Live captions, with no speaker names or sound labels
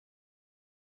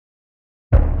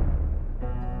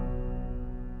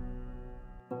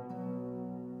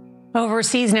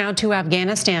Overseas now to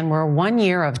Afghanistan, where 1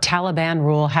 year of Taliban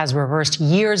rule has reversed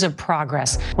years of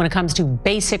progress when it comes to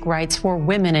basic rights for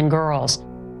women and girls.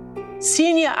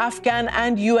 Senior Afghan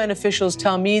and UN officials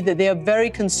tell me that they are very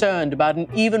concerned about an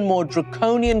even more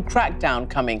draconian crackdown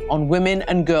coming on women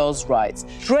and girls' rights,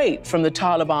 straight from the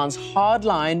Taliban's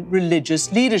hardline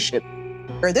religious leadership.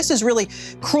 This is really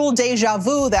cruel déjà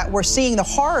vu that we're seeing the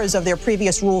horrors of their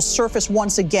previous rules surface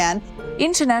once again.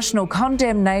 International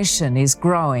condemnation is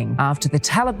growing after the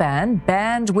Taliban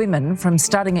banned women from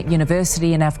studying at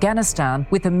university in Afghanistan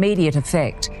with immediate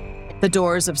effect. The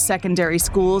doors of secondary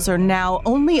schools are now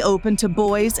only open to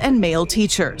boys and male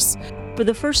teachers. For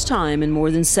the first time in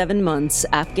more than 7 months,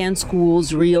 Afghan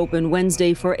schools reopened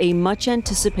Wednesday for a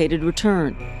much-anticipated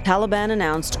return. Taliban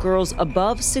announced girls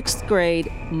above 6th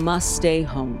grade must stay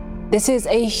home. This is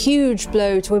a huge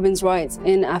blow to women's rights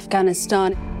in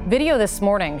Afghanistan. Video this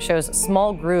morning shows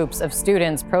small groups of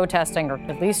students protesting, or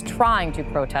at least trying to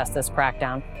protest this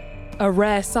crackdown. A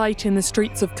rare sight in the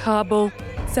streets of Kabul,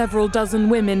 several dozen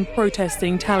women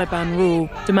protesting Taliban rule,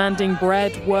 demanding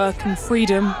bread, work and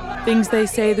freedom, things they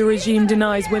say the regime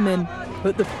denies women.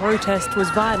 But the protest was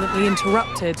violently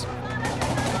interrupted.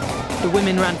 The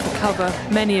women ran for cover,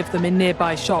 many of them in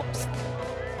nearby shops.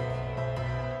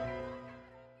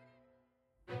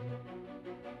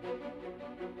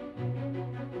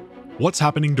 What's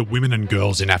happening to women and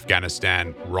girls in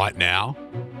Afghanistan right now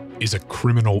is a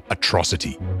criminal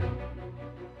atrocity.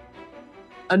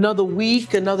 Another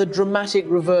week, another dramatic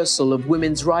reversal of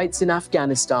women's rights in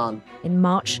Afghanistan. In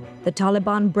March, the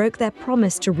Taliban broke their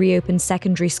promise to reopen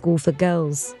secondary school for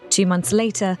girls. 2 months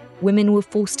later, women were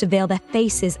forced to veil their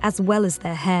faces as well as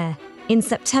their hair. In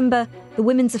September, the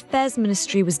Women's Affairs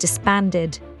Ministry was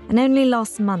disbanded. And only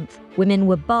last month, women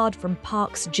were barred from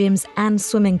parks, gyms and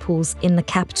swimming pools in the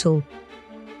capital.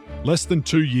 Less than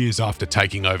 2 years after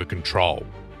taking over control,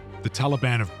 the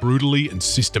Taliban have brutally and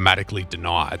systematically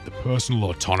denied the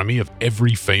personal autonomy of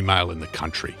every female in the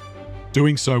country,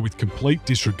 doing so with complete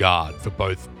disregard for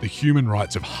both the human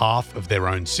rights of half of their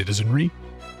own citizenry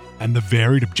and the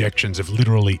varied objections of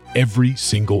literally every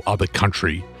single other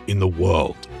country in the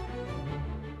world.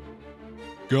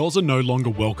 Girls are no longer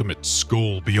welcome at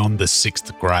school beyond the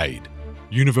 6th grade.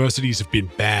 Universities have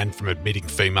been banned from admitting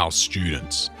female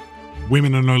students.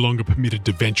 Women are no longer permitted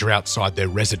to venture outside their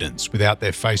residence without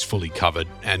their face fully covered,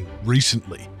 and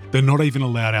recently, they're not even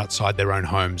allowed outside their own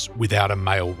homes without a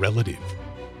male relative.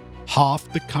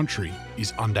 Half the country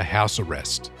is under house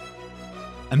arrest.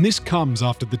 And this comes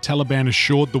after the Taliban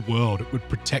assured the world it would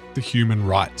protect the human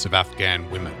rights of Afghan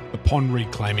women upon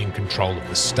reclaiming control of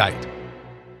the state.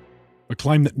 A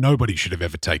claim that nobody should have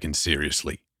ever taken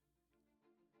seriously.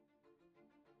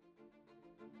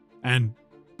 And,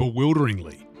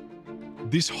 bewilderingly,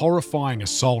 this horrifying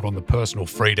assault on the personal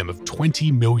freedom of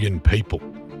 20 million people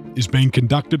is being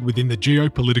conducted within the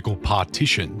geopolitical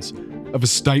partitions of a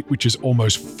state which is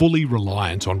almost fully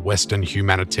reliant on Western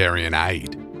humanitarian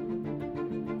aid.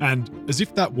 And as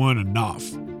if that weren't enough,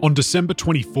 on December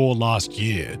 24 last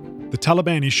year, the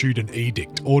Taliban issued an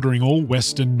edict ordering all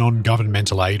Western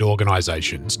non-governmental aid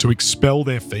organisations to expel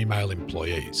their female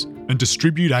employees and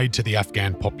distribute aid to the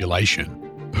Afghan population,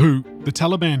 who the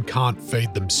Taliban can't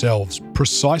feed themselves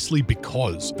precisely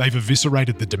because they've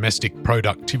eviscerated the domestic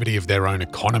productivity of their own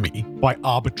economy by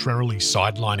arbitrarily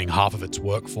sidelining half of its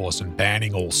workforce and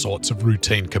banning all sorts of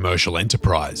routine commercial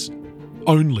enterprise,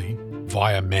 only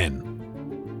via men.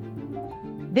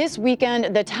 This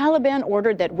weekend, the Taliban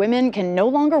ordered that women can no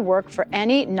longer work for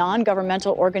any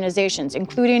non-governmental organizations,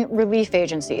 including relief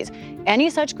agencies. Any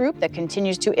such group that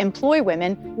continues to employ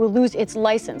women will lose its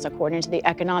license, according to the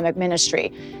Economic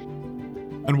Ministry.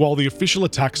 And while the official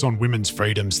attacks on women's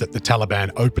freedoms that the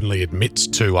Taliban openly admits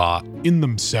to are, in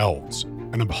themselves,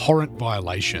 an abhorrent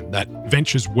violation that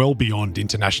ventures well beyond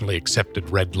internationally accepted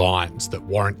red lines that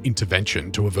warrant intervention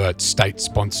to avert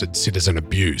state-sponsored citizen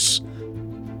abuse,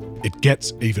 it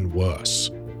gets even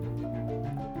worse.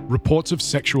 Reports of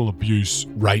sexual abuse,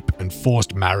 rape and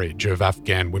forced marriage of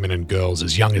Afghan women and girls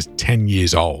as young as 10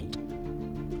 years old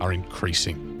are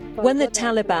increasing. When the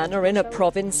Taliban are in a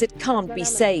province, it can't be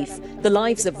safe. The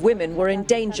lives of women were in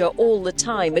danger all the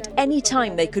time. At any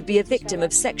time, they could be a victim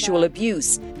of sexual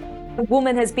abuse. A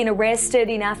woman has been arrested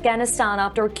in Afghanistan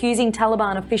after accusing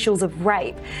Taliban officials of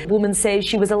rape. The woman says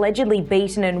she was allegedly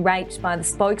beaten and raped by the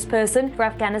spokesperson for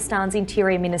Afghanistan's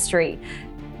Interior Ministry.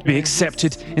 To be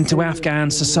accepted into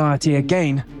Afghan society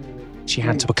again, she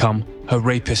had to become her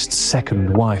rapist's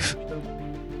second wife.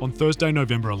 On Thursday,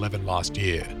 November 11 last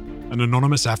year, an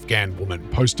anonymous Afghan woman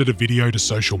posted a video to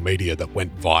social media that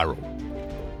went viral.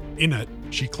 In it,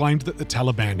 She claimed that the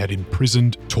Taliban had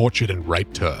imprisoned, tortured and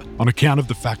raped her on account of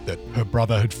the fact that her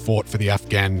brother had fought for the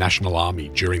Afghan National Army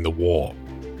during the war.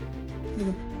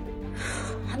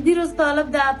 دیروز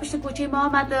طالب در پشت کوچه ما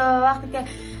آمد وقتی که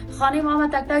خانه ما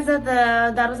آمد تک تک زد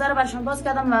دروازه رو برشون باز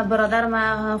کردم و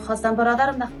برادرم خواستم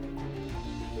برادرم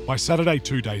By Saturday,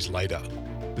 2 days later,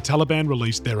 the Taliban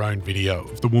released their own video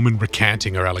of the woman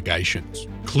recanting her allegations,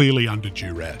 clearly under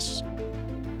duress.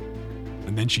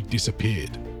 And then she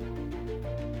disappeared.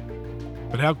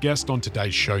 But our guest on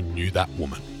today's show knew that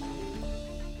woman.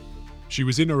 She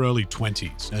was in her early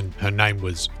 20s and her name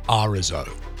was Arzo.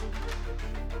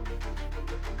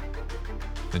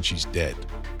 And she's dead.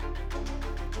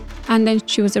 And then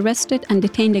she was arrested and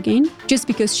detained again just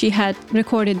because she had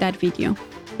recorded that video.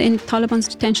 In Taliban's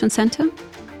detention center,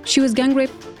 she was gang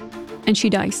raped and she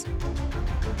dies.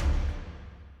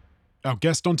 Our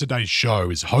guest on today's show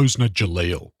is Hosna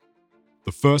Jalil,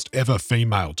 the first ever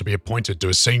female to be appointed to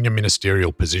a senior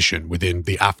ministerial position within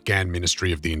the Afghan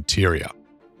Ministry of the Interior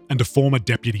and a former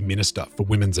Deputy Minister for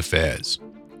Women's Affairs.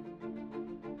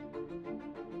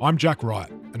 I'm Jack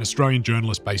Wright, an Australian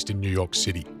journalist based in New York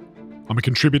City. I'm a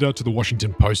contributor to the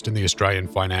Washington Post and the Australian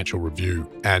Financial Review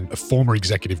and a former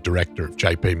executive director of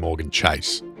JP Morgan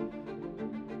Chase.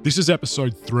 This is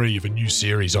episode 3 of a new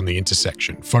series on the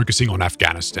intersection focusing on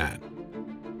Afghanistan.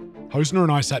 Hosna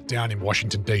and I sat down in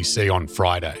Washington, D.C. on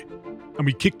Friday, and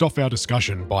we kicked off our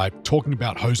discussion by talking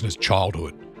about Hosna's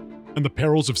childhood and the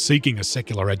perils of seeking a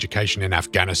secular education in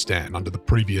Afghanistan under the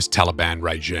previous Taliban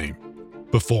regime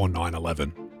before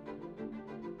 9/11.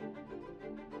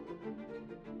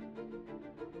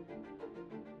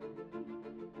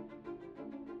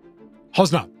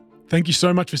 Hosna, thank you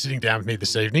so much for sitting down with me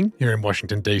this evening here in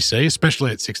Washington, D.C.,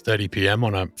 especially at 6:30 p.m.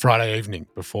 on a Friday evening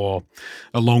before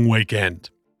a long weekend.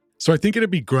 So I think it'd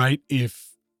be great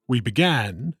if we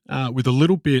began with a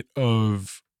little bit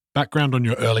of background on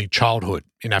your early childhood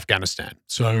in Afghanistan.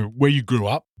 So where you grew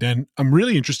up, then I'm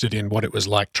really interested in what it was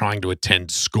like trying to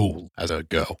attend school as a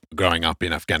girl growing up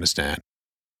in Afghanistan.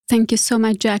 Thank you so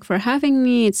much, Jack, for having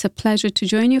me. It's a pleasure to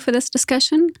join you for this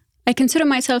discussion. I consider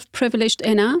myself privileged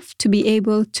enough to be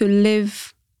able to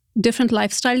live different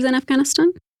lifestyles in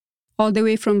Afghanistan, all the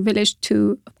way from village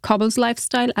to Kabul's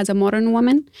lifestyle as a modern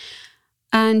woman,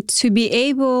 and to be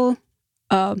able,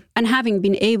 and having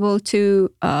been able to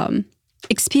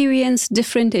experience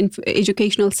different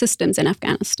educational systems in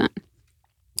Afghanistan,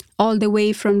 all the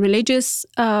way from religious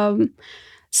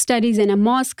studies in a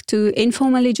mosque to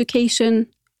informal education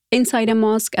inside a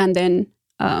mosque, and then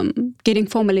getting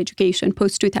formal education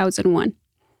post-2001.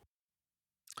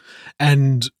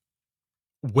 And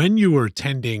when you were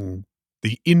attending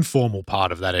the informal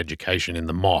part of that education in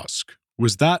the mosque,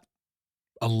 was that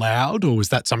allowed or was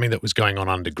that something that was going on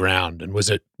underground? And was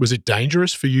it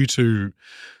dangerous for you to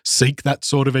seek that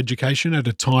sort of education at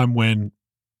a time when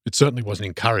it certainly wasn't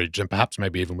encouraged and perhaps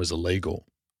maybe even was illegal?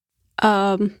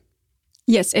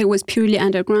 Yes, it was purely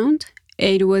underground.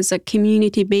 It was a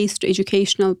community-based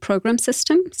educational program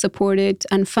system supported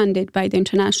and funded by the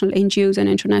international NGOs and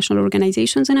international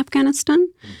organizations in Afghanistan.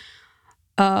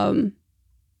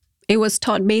 It was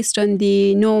taught based on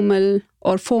the normal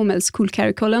or formal school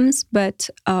curriculums, but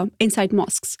inside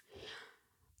mosques.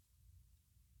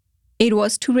 It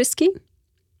was too risky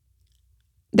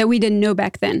that we didn't know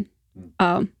back then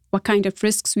what kind of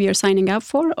risks we are signing up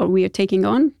for or we are taking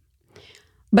on.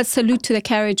 But salute to the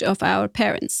courage of our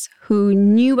parents who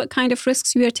knew what kind of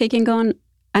risks we are taking on,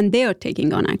 and they are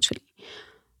taking on actually,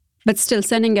 but still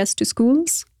sending us to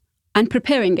schools and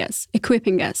preparing us,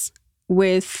 equipping us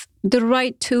with the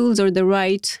right tools or the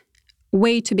right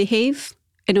way to behave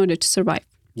in order to survive.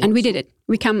 And we did it.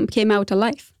 We came out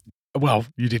alive. Well,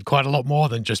 you did quite a lot more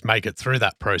than just make it through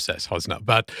that process, Hosna.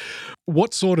 But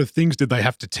what sort of things did they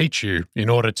have to teach you in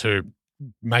order to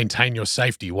maintain your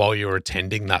safety while you were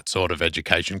attending that sort of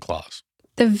education class?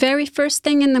 The very first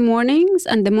thing in the mornings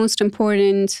and the most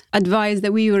important advice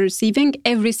that we were receiving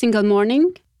every single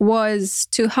morning was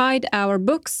to hide our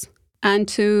books and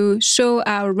to show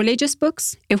our religious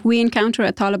books if we encounter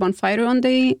a Taliban fighter on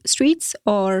the streets,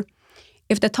 or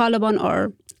if the Taliban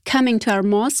are coming to our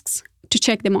mosques, to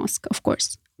check the mosque, of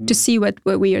course, to see what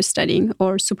we are studying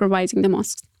or supervising the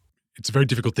mosques. It's a very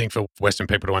difficult thing for Western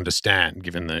people to understand,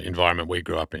 given the environment we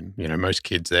grew up in. You know, most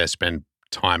kids there spend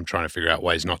time trying to figure out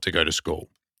ways not to go to school.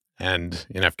 And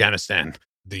in Afghanistan,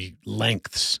 the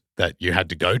lengths that you had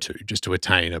to go to just to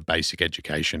attain a basic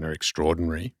education are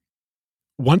extraordinary.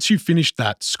 Once you finished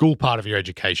that school part of your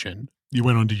education, you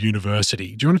went on to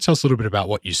university. Do you want to tell us a little bit about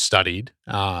what you studied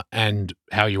and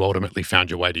how you ultimately found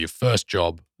your way to your first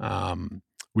job,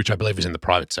 which I believe was in the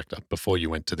private sector before you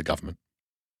went to the government?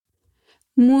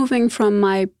 moving from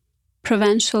my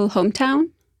provincial hometown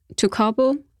to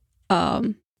Kabul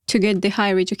to get the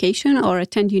higher education or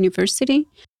attend university.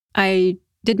 I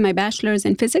did my bachelor's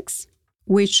in physics,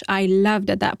 which I loved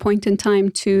at that point in time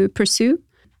to pursue.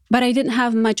 But I didn't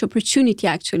have much opportunity,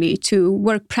 actually, to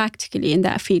work practically in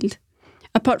that field,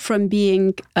 apart from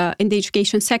being in the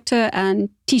education sector and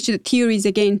teach the theories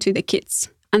again to the kids.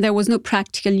 And there was no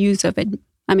practical use of it.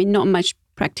 I mean, not much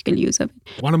practical use of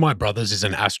it. One of my brothers is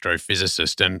an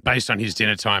astrophysicist, and based on his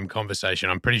dinner time conversation,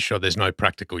 I'm pretty sure there's no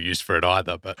practical use for it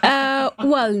either. But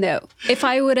well, no. If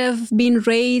I would have been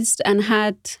raised and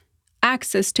had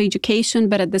access to education,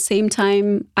 but at the same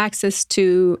time access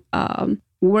to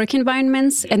work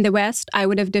environments in the West, I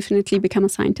would have definitely become a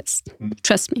scientist.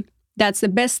 Trust me. That's the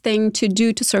best thing to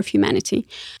do to serve humanity.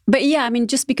 But yeah, I mean,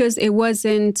 just because it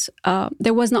wasn't,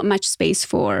 there was not much space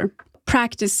for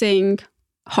practicing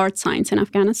hard science in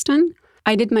Afghanistan.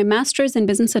 I did my master's in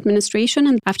business administration,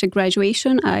 and after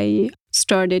graduation, I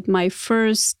started my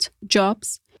first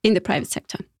jobs in the private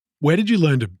sector. Where did you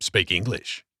learn to speak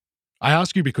English? I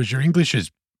ask you because your English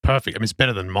is perfect. I mean, it's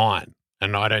better than mine,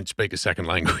 and I don't speak a second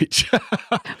language.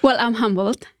 Well, I'm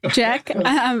humbled, Jack.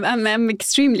 I'm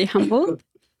extremely humbled.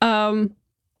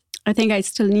 I think I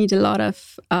still need a lot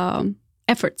of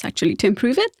efforts, actually, to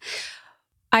improve it.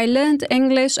 I learned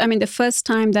English. I mean, the first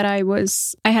time that I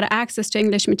had access to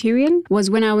English material was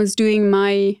when I was doing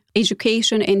my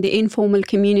education in the informal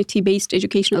community-based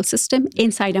educational system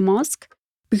inside a mosque,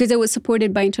 because it was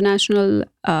supported by international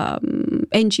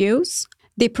NGOs.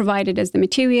 They provided us the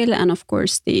material and, of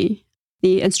course, the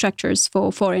instructors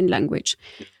for foreign language,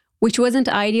 which wasn't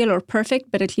ideal or perfect,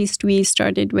 but at least we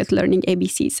started with learning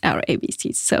our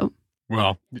ABCs. So.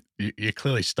 Well, you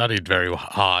clearly studied very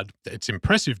hard. It's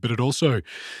impressive, but it must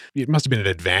have been an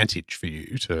advantage for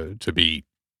you to be,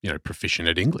 proficient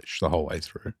at English the whole way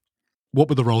through. What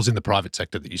were the roles in the private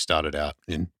sector that you started out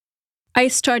in? I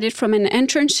started from an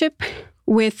internship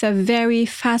with a very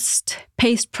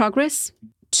fast-paced progress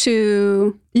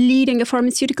to leading a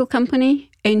pharmaceutical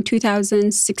company in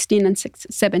 2016 and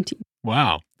 17.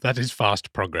 Wow, that is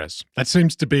fast progress. That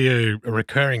seems to be a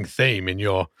recurring theme in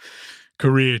your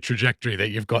career trajectory,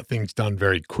 that you've got things done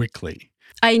very quickly.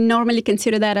 I normally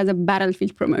consider that as a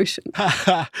battlefield promotion.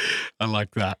 I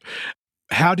like that.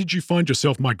 How did you find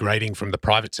yourself migrating from the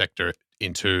private sector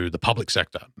into the public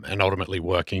sector and ultimately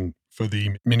working for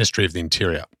the Ministry of the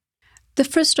Interior? The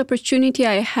first opportunity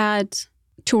I had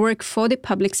to work for the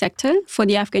public sector, for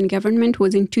the Afghan government,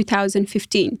 was in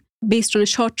 2015, based on a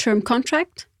short-term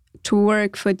contract to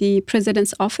work for the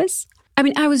president's office. I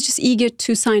mean, I was just eager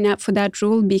to sign up for that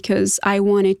role because I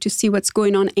wanted to see what's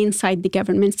going on inside the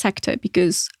government sector,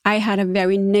 because I had a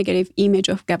very negative image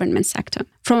of government sector.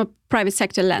 From a private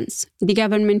sector lens, the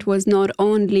government was not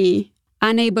only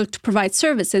unable to provide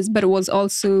services, but it was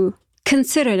also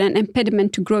considered an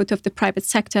impediment to growth of the private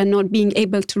sector, not being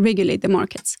able to regulate the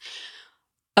markets.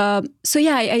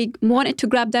 I wanted to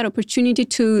grab that opportunity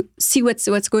to see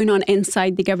what's going on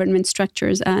inside the government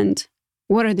structures and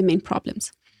what are the main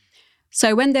problems. So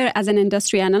I went there as an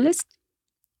industry analyst.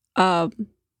 I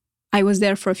was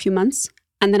there for a few months,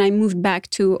 and then I moved back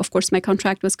to, of course, my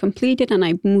contract was completed, and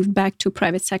I moved back to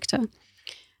private sector.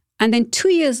 And then 2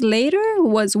 years later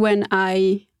was when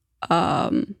I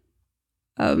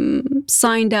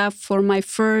signed up for my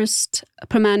first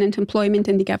permanent employment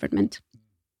in the government.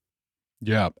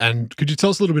 Yeah. And could you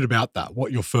tell us a little bit about that,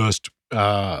 what your first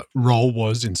role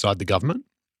was inside the government?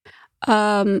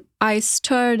 My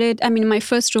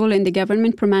first role in the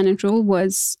government, permanent role,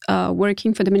 was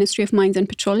working for the Ministry of Mines and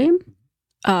Petroleum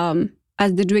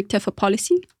as the Director for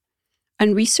Policy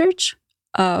and Research.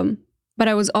 But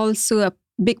I was also a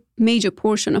major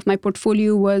portion of my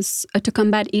portfolio was to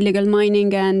combat illegal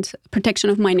mining and protection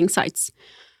of mining sites,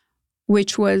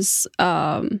 which was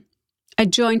a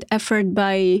joint effort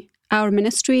by our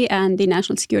ministry and the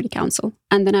National Security Council.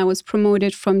 And then I was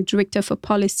promoted from Director for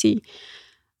Policy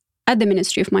at the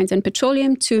Ministry of Mines and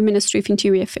Petroleum to Ministry of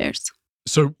Interior Affairs.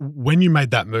 So when you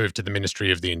made that move to the Ministry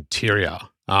of the Interior,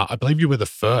 I believe you were the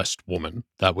first woman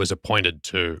that was appointed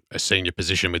to a senior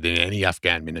position within any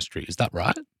Afghan ministry. Is that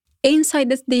right? Inside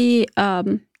the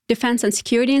defense and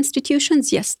security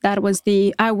institutions, yes, I was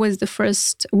the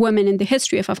first woman in the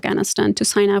history of Afghanistan to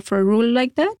sign up for a role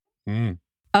like that.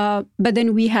 But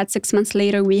then 6 months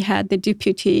later, we had the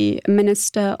Deputy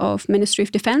Minister of Ministry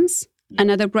of Defense,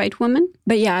 another bright woman.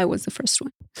 But yeah, I was the first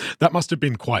one. That must have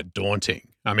been quite daunting.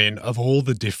 I mean, of all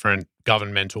the different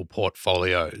governmental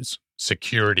portfolios,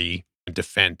 security and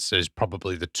defense is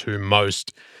probably the two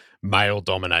most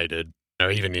male-dominated,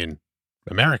 even in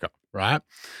America, right?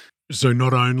 So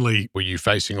not only were you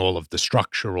facing all of the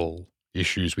structural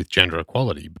issues with gender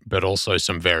equality, but also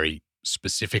some very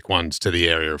specific ones to the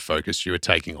area of focus you were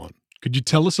taking on. Could you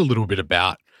tell us a little bit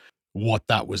about what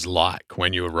that was like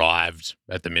when you arrived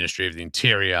at the Ministry of the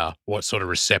Interior, what sort of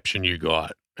reception you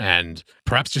got, and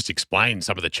perhaps just explain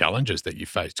some of the challenges that you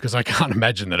faced, because I can't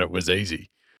imagine that it was easy.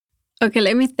 Okay,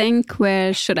 let me think.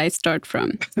 Where should I start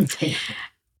from?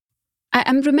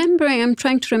 I'm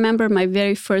trying to remember my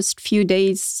very first few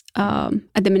days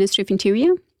at the Ministry of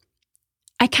Interior.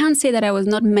 I can't say that I was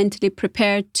not mentally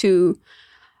prepared to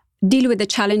deal with the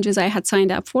challenges I had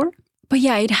signed up for. But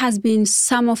yeah, it has been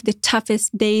some of the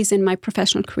toughest days in my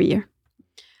professional career.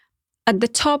 At the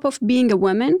top of being a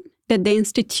woman that the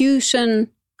institution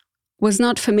was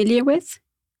not familiar with,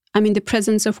 I mean, the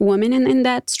presence of women in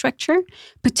that structure,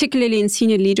 particularly in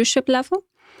senior leadership level.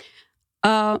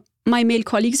 My male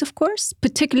colleagues, of course,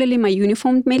 particularly my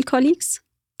uniformed male colleagues,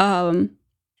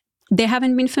 they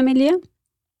haven't been familiar.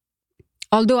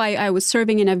 Although I was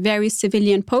serving in a very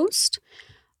civilian post,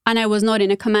 and I was not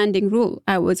in a commanding role.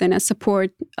 I was in a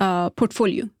support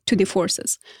portfolio to the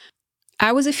forces.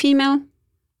 I was a female,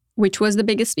 which was the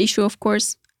biggest issue, of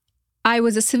course. I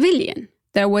was a civilian.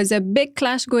 There was a big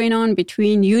clash going on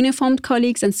between uniformed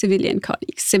colleagues and civilian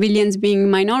colleagues. Civilians being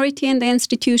minority in the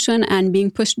institution and being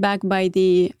pushed back by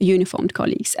the uniformed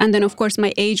colleagues. And then, of course,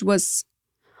 my age was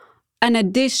an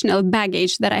additional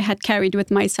baggage that I had carried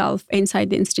with myself inside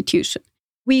the institution.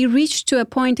 We reached to a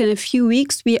point in a few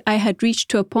weeks, I had reached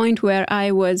to a point where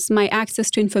my access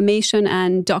to information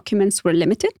and documents were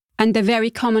limited. And the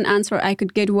very common answer I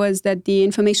could get was that the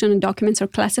information and documents are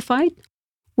classified.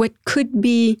 What could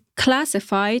be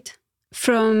classified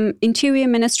from Interior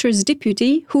Minister's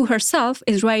deputy, who herself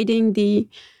is writing the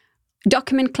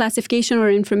document classification or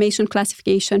information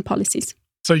classification policies.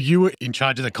 So you were in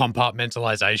charge of the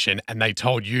compartmentalization and they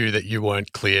told you that you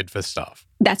weren't cleared for stuff.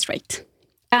 That's right.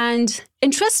 And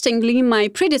interestingly, my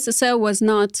predecessor was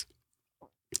not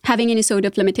having any sort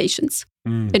of limitations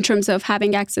in terms of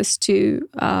having access to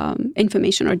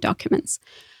information or documents.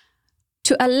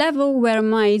 To a level where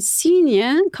my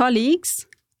senior colleagues,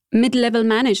 mid-level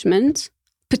management,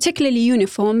 particularly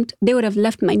uniformed, they would have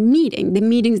left the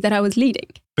meetings that I was leading.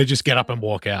 They just get up and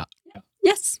walk out.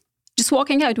 Yes, just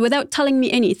walking out without telling me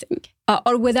anything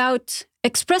or without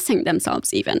expressing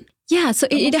themselves even. Yeah, so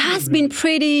it has been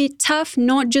pretty tough,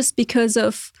 not just because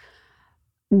of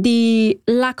the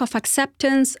lack of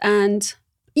acceptance and,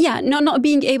 not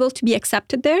being able to be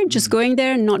accepted there, just going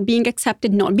there, not being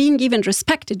accepted, not being even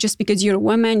respected just because you're a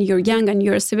woman, you're young, and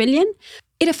you're a civilian.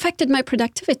 It affected my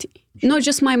productivity, not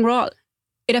just my morale.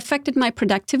 It affected my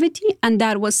productivity, and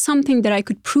that was something that I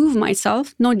could prove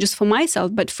myself, not just for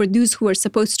myself, but for those who are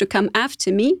supposed to come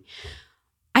after me.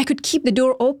 I could keep the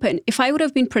door open. If I would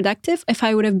have been productive, if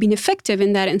I would have been effective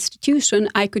in that institution,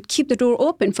 I could keep the door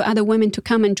open for other women to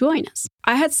come and join us.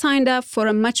 I had signed up for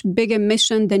a much bigger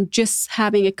mission than just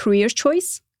having a career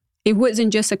choice. It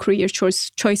wasn't just a career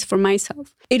choice for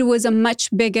myself. It was a much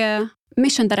bigger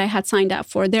mission that I had signed up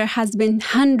for. There has been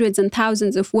hundreds and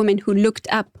thousands of women who looked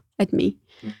up at me.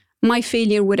 My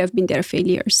failure would have been their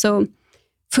failure. So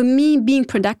for me, being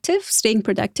productive, staying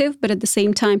productive, but at the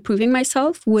same time proving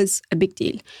myself was a big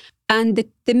deal. And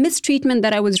the mistreatment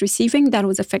that I was receiving, that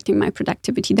was affecting my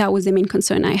productivity. That was the main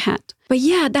concern I had. But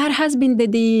yeah, that has been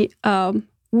the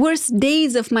worst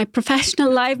days of my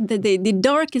professional life, the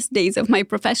darkest days of my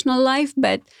professional life.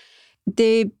 But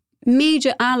the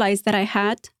major allies that I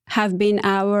had have been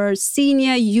our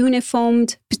senior,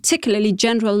 uniformed, particularly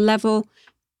general level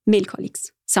male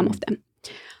colleagues, some of them.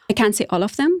 I can't say all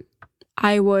of them.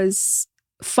 I was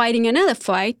fighting another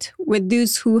fight with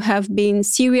those who have been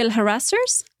serial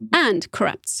harassers and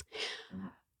corrupts.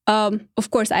 Of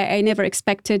course, I never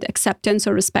expected acceptance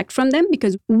or respect from them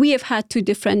because we have had two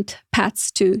different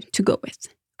paths to go with.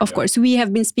 Of course, we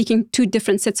have been speaking two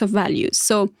different sets of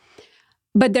values.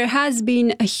 But there has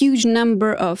been a huge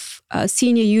number of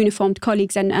senior uniformed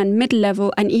colleagues and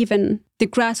mid-level and even the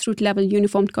grassroots level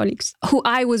uniformed colleagues who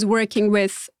I was working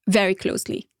with very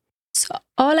closely. So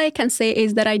all I can say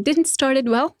is that I didn't start it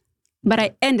well, but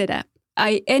I ended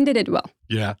it well.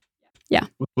 Yeah. Yeah.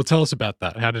 Well, tell us about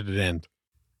that. How did it end?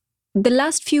 The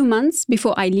last few months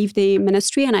before I leave the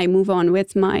ministry and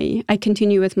I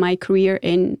continue with my career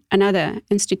in another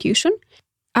institution,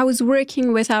 I was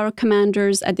working with our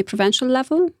commanders at the provincial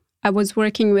level. I was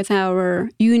working with our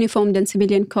uniformed and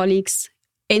civilian colleagues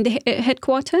in the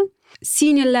headquarters,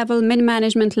 senior level,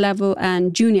 mid-management level,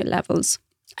 and junior levels.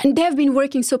 And they have been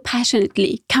working so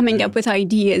passionately, coming up with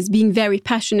ideas, being very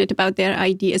passionate about their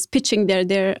ideas, pitching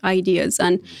their ideas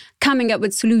and coming up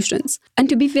with solutions. And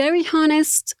to be very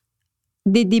honest,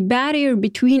 the barrier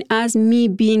between us, me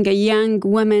being a young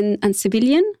woman and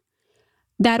civilian,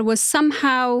 that was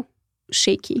somehow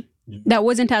shaky, that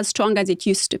wasn't as strong as it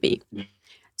used to be.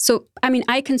 So,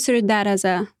 I considered that as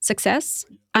a success.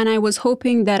 And I was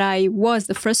hoping that I was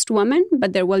the first woman,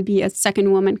 but there will be a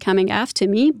second woman coming after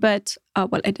me. But,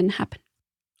 it didn't happen.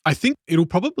 I think it'll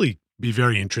probably be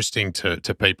very interesting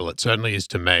to people, it certainly is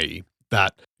to me,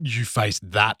 that you face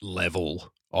that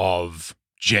level of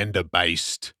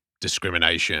gender-based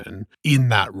discrimination in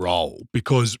that role,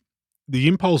 because the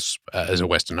impulse as a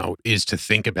Westerner is to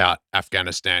think about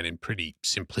Afghanistan in pretty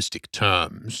simplistic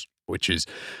terms, which is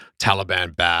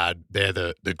Taliban bad, they're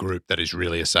the group that is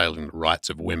really assailing the rights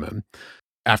of women.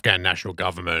 Afghan national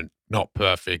government, not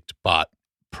perfect, but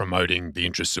promoting the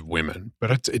interests of women.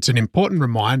 But it's an important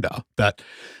reminder that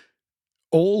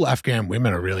all Afghan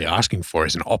women are really asking for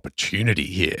is an opportunity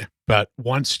here. But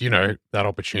once, that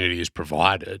opportunity is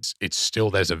provided, it's still,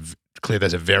 there's a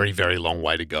very, very long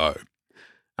way to go,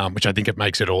 which I think it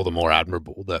makes it all the more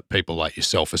admirable that people like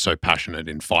yourself are so passionate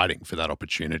in fighting for that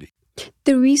opportunity.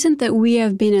 The reason that we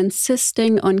have been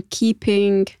insisting on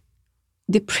keeping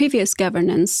the previous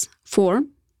governance form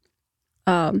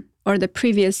or the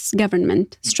previous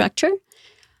government structure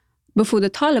before the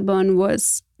Taliban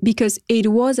was because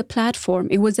it was a platform,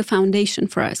 it was a foundation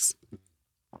for us.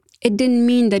 It didn't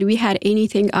mean that we had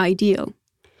anything ideal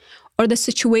or the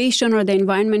situation or the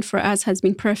environment for us has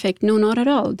been perfect. No, not at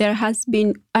all. There has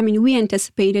been, we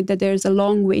anticipated that there's a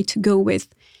long way to go with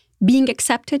being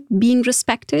accepted, being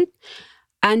respected,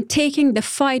 and taking the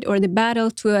fight or the battle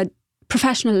to a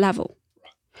professional level.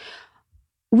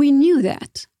 We knew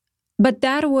that. But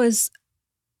that was,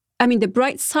 the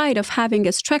bright side of having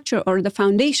a structure or the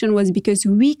foundation was because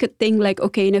we could think like,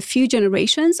 okay, in a few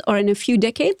generations or in a few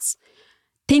decades,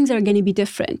 things are going to be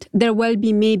different. There will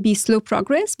be maybe slow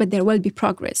progress, but there will be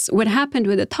progress. What happened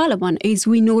with the Taliban is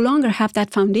we no longer have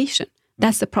that foundation.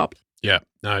 That's the problem. Yeah,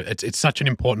 no, it's such an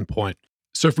important point.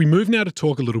 So if we move now to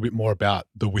talk a little bit more about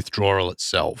the withdrawal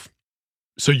itself.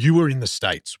 So you were in the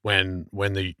States when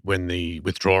the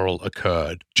withdrawal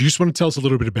occurred. Do you just want to tell us a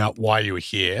little bit about why you were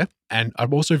here? And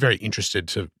I'm also very interested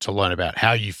to learn about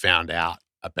how you found out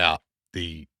about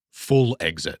the full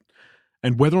exit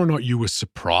and whether or not you were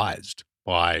surprised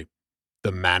by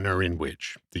the manner in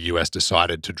which the US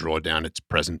decided to draw down its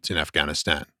presence in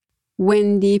Afghanistan.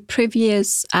 When the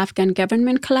previous Afghan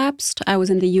government collapsed, I was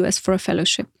in the US for a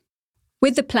fellowship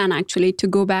with the plan actually to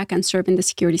go back and serve in the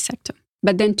security sector.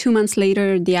 But then 2 months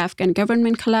later, the Afghan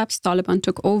government collapsed, Taliban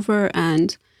took over,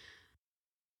 and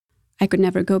I could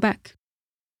never go back.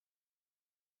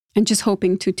 And just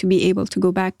hoping to be able to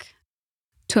go back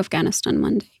to Afghanistan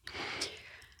one day.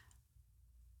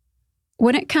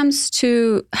 When it comes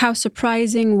to how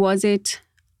surprising was it,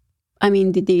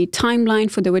 the timeline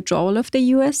for the withdrawal of the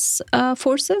US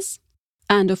forces,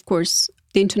 and of course,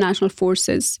 the international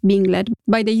forces being led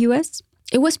by the US,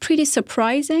 it was pretty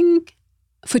surprising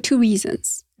for two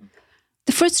reasons.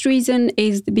 The first reason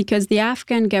is because the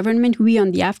Afghan government, we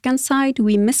on the Afghan side,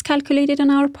 we miscalculated on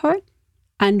our part,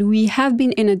 and we have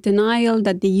been in a denial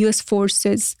that the US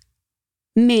forces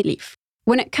may leave.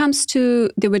 When it comes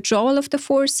to the withdrawal of the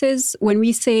forces, when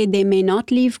we say they may not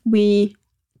leave, we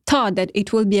thought that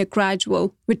it will be a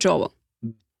gradual withdrawal,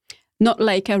 not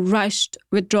like a rushed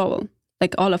withdrawal,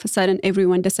 like all of a sudden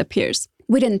everyone disappears.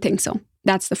 We didn't think so.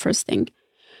 That's the first thing.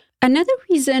 Another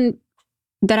reason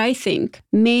that I think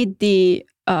made the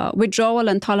withdrawal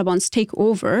and Taliban's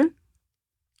takeover,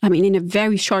 in a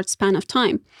very short span of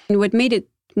time, and what made it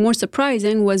more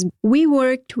surprising was we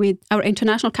worked with our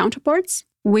international counterparts,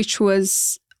 which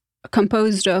was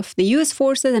composed of the US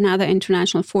forces and other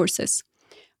international forces.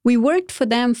 We worked for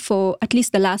them for at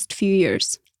least the last few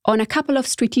years on a couple of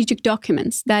strategic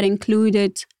documents that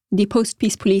included the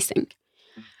post-peace policing,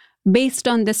 based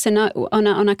on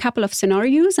on a couple of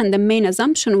scenarios, and the main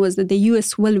assumption was that the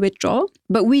US will withdraw,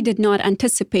 but we did not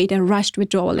anticipate a rushed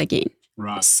withdrawal again.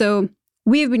 Right. So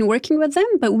we have been working with them,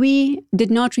 but we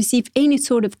did not receive any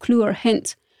sort of clue or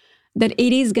hint that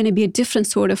it is going to be a different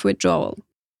sort of withdrawal.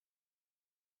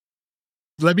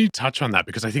 Let me touch on that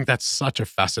because I think that's such a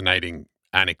fascinating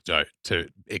anecdote to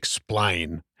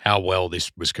explain how well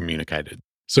this was communicated.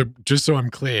 So just so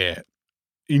I'm clear,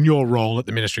 in your role at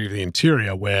the Ministry of the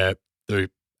Interior, where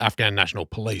the Afghan National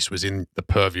Police was in the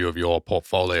purview of your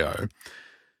portfolio,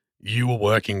 you were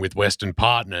working with Western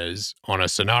partners on a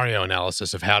scenario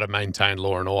analysis of how to maintain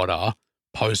law and order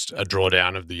post a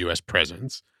drawdown of the US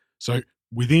presence. So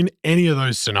within any of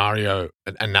those scenario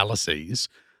analyses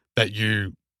that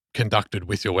you conducted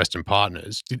with your Western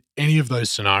partners, did any of those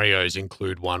scenarios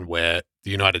include one where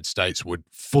the United States would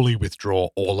fully withdraw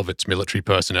all of its military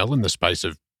personnel in the space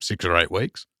of 6 or 8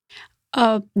 weeks?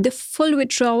 The full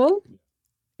withdrawal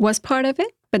was part of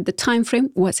it, but the time frame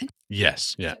wasn't.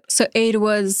 Yes, yeah. So it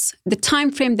was the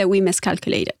time frame that we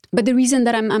miscalculated. But the reason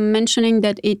that I'm mentioning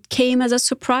that it came as a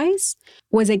surprise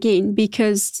was, again,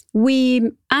 because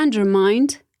we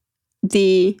undermined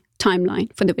the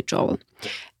timeline for the withdrawal.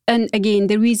 And again,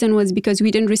 the reason was because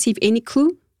we didn't receive any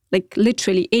clue, like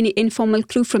literally any informal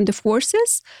clue from the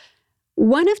forces.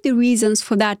 One of the reasons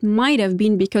for that might have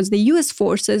been because the U.S.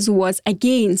 forces was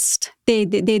against, they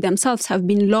themselves have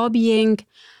been lobbying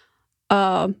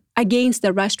against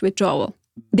the rushed withdrawal.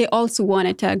 They also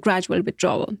wanted a gradual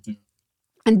withdrawal.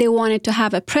 And they wanted to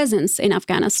have a presence in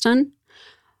Afghanistan.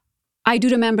 I do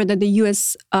remember that the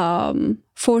U.S.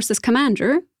 forces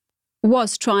commander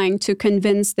was trying to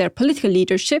convince their political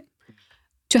leadership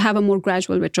to have a more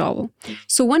gradual withdrawal.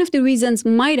 So one of the reasons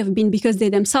might have been because they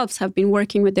themselves have been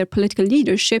working with their political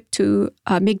leadership to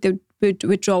make the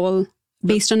withdrawal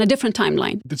based on a different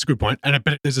timeline. That's a good point.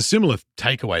 But there's a similar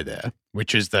takeaway there,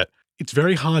 which is that it's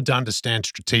very hard to understand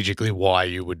strategically why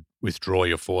you would withdraw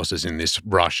your forces in this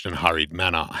rushed and hurried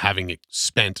manner, having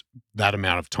spent that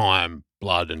amount of time,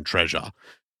 blood and treasure.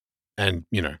 And,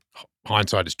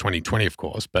 hindsight is 20/20, of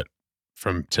course, but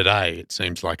from today, it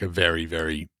seems like a very,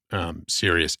 very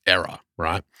serious error,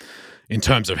 right? In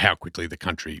terms of how quickly the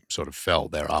country sort of fell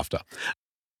thereafter.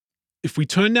 If we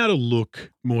turn now to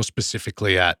look more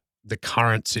specifically at the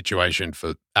current situation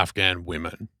for Afghan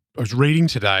women, I was reading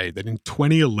today that in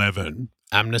 2011,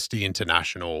 Amnesty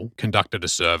International conducted a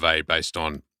survey based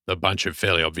on a bunch of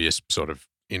fairly obvious sort of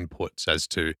inputs as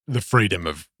to the freedom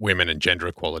of women and gender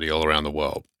equality all around the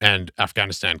world. And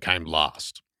Afghanistan came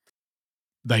last.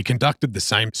 They conducted the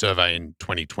same survey in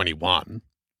 2021,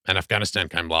 and Afghanistan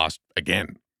came last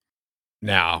again.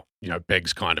 Now,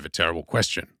 begs kind of a terrible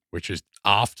question, which is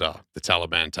after the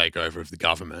Taliban takeover of the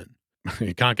government,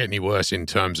 it can't get any worse in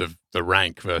terms of the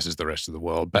rank versus the rest of the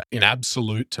world. But in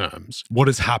absolute terms, what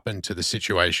has happened to the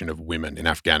situation of women in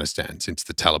Afghanistan since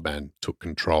the Taliban took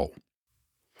control?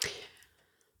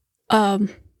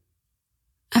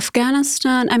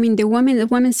 Afghanistan, the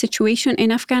women's situation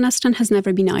in Afghanistan has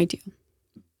never been ideal.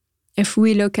 If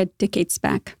we look at decades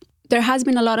back, there has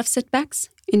been a lot of setbacks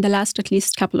in the last at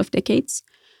least couple of decades.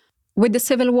 With the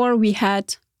civil war, we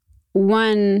had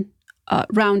one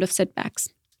round of setbacks.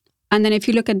 And then if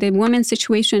you look at the women's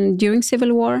situation during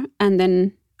civil war and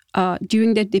then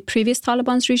during the previous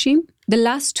Taliban's regime, the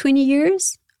last 20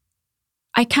 years,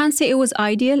 I can't say it was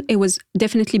ideal. It was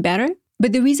definitely better.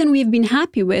 But the reason we've been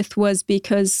happy with was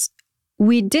because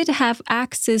we did have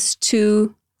access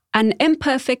to an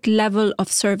imperfect level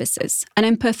of services, an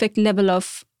imperfect level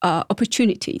of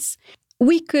opportunities.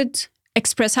 We could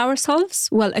express ourselves.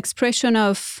 Well, expression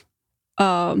of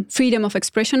freedom of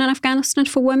expression in Afghanistan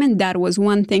for women, that was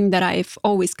one thing that I've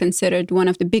always considered one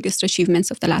of the biggest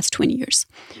achievements of the last 20 years.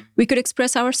 We could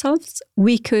express ourselves.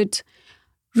 We could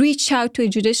reach out to a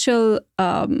judicial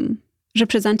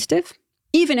representative.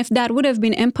 Even if that would have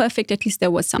been imperfect, at least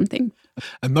there was something.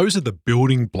 And those are the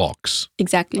building blocks.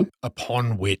 Exactly.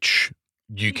 Upon which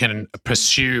you can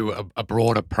pursue a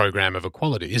broader program of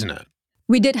equality, isn't it?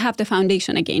 We did have the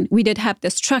foundation again. We did have the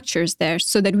structures there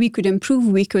so that we could improve.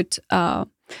 We could, come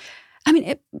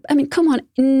on.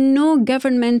 No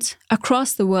government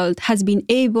across the world has been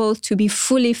able to be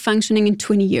fully functioning in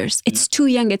 20 years. It's too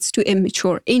young. It's too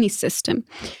immature, any system.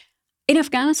 In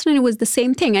Afghanistan, it was the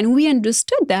same thing. And we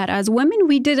understood that as women.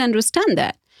 We did understand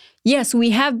that. Yes, we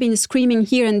have been screaming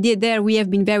here and there. We have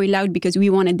been very loud because we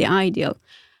wanted the ideal.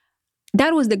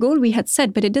 That was the goal we had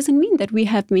set, but it doesn't mean that we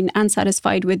have been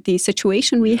unsatisfied with the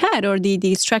situation we had or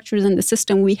the structures and the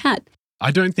system we had.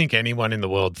 I don't think anyone in the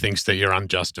world thinks that you're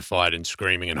unjustified in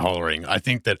screaming and hollering. I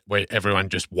think that everyone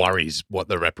just worries what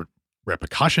the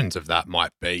repercussions of that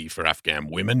might be for Afghan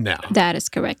women now. That is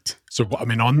correct. So,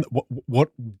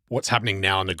 what's happening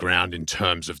now on the ground in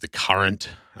terms of the current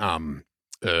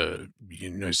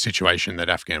situation that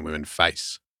Afghan women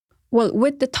face? Well,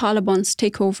 with the Taliban's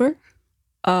takeover,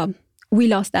 we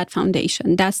lost that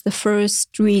foundation. That's the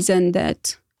first reason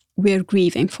that we're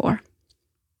grieving for.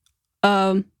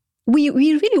 We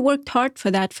really worked hard for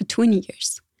that for 20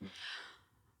 years.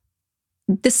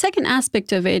 The second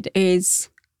aspect of it is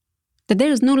that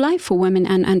there is no life for women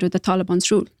under the Taliban's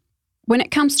rule. When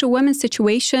it comes to women's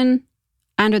situation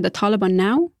under the Taliban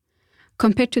now,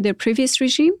 compared to their previous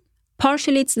regime,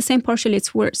 partially it's the same, partially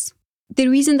it's worse. The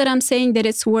reason that I'm saying that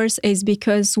it's worse is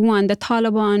because, one, the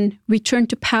Taliban returned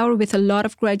to power with a lot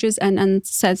of grudges and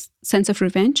sense of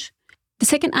revenge. The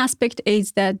second aspect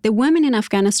is that the women in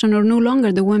Afghanistan are no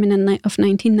longer the women of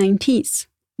 1990s.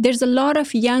 There's a lot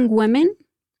of young women,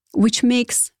 which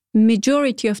makes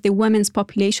majority of the women's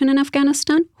population in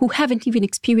Afghanistan, who haven't even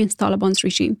experienced Taliban's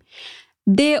regime.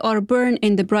 they are born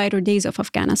in the brighter days of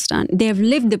Afghanistan. They have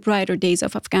lived the brighter days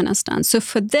of Afghanistan. So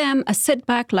for them, a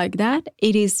setback like that,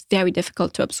 it is very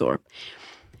difficult to absorb.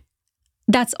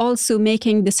 That's also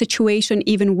making the situation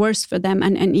even worse for them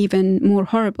and even more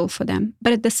horrible for them.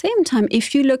 But at the same time,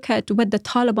 if you look at what the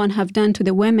Taliban have done to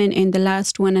the women in the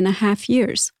last 1.5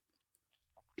 years,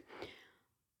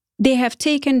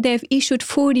 they've issued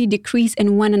 40 decrees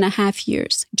in 1.5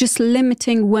 years, just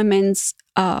limiting women's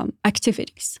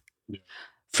activities.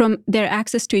 From their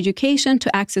access to education,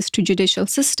 to access to judicial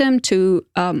system, to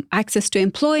access to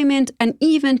employment, and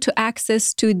even to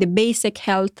access to the basic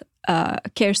health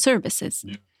care services.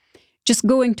 Yeah. Just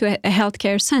going to a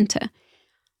healthcare center.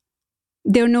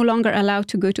 They're no longer allowed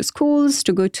to go to schools,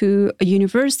 to go to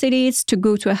universities, to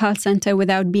go to a health center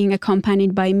without being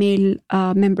accompanied by male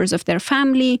members of their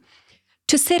family,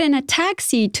 to sit in a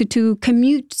taxi, to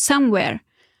commute somewhere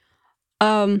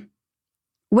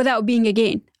without being,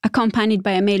 again, accompanied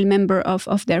by a male member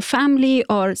of their family,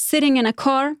 or sitting in a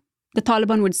car. The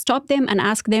Taliban would stop them and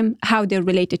ask them how they're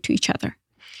related to each other.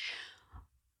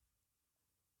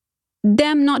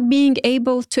 Them not being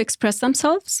able to express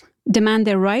themselves, demand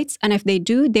their rights, and if they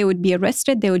do, they would be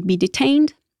arrested, they would be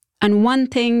detained. And one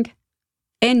thing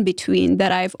in between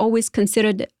that I've always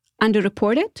considered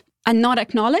underreported and not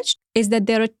acknowledged is that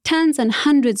there are tens and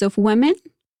hundreds of women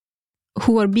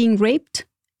who are being raped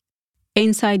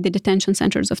inside the detention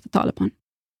centers of the Taliban.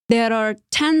 There are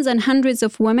tens and hundreds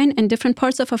of women in different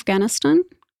parts of Afghanistan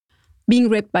being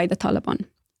raped by the Taliban.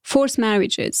 Forced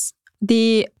marriages,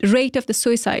 the rate of the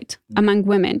suicide among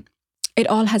women, it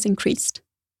all has increased.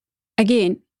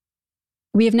 Again,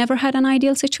 we have never had an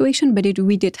ideal situation, but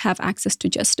we did have access to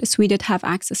justice. We did have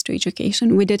access to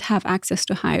education. We did have access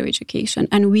to higher education.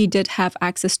 And we did have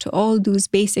access to all those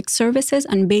basic services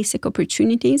and basic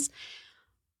opportunities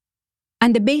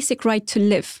and the basic right to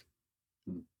live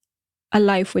a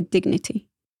life with dignity.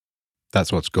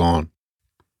 That's what's gone.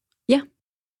 Yeah,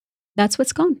 that's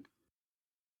what's gone.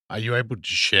 Are you able to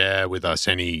share with us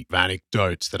any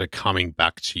anecdotes that are coming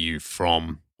back to you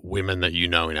from women that you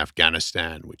know in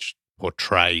Afghanistan, which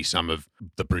portray some of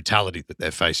the brutality that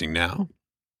they're facing now?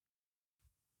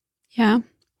 Yeah.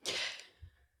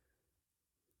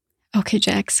 Okay,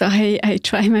 Jack. So I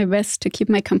try my best to keep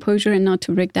my composure and not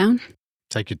to break down.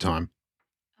 Take your time.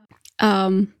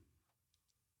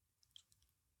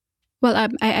 Well,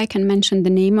 I can mention the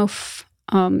name of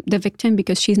the victim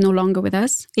because she's no longer with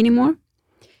us anymore.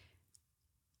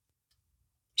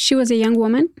 She was a young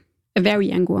woman, a very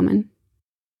young woman.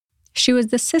 She was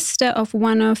the sister of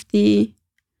one of the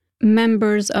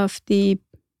members of the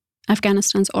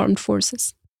Afghanistan's armed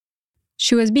forces.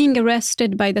 She was being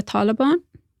arrested by the Taliban,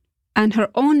 and her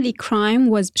only crime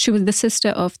was she was the sister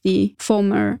of the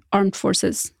former armed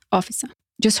forces officer,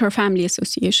 just her family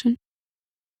association.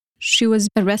 She was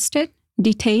arrested,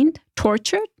 detained,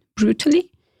 tortured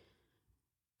brutally.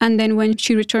 And then when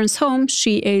she returns home,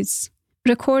 she is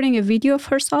recording a video of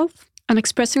herself and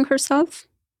expressing herself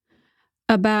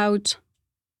about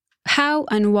how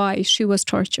and why she was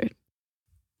tortured.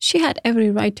 She had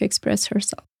every right to express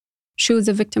herself. She was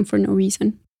a victim for no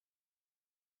reason.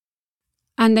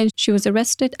 And then she was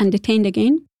arrested and detained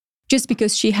again just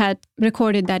because she had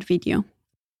recorded that video.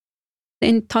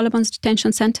 In Taliban's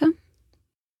detention center,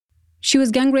 she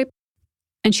was gang raped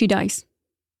and she dies.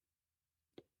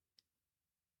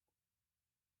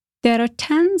 There are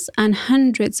tens and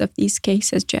hundreds of these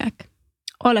cases, Jack,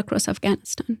 all across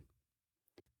Afghanistan.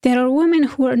 There are women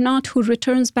who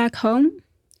returns back home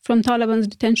from Taliban's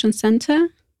detention center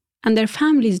and their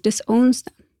families disowns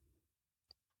them.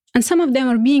 And some of them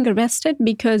are being arrested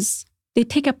because they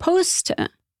take a poster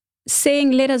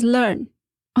saying, "Let us learn,"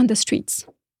 on the streets.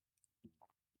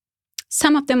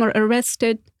 Some of them are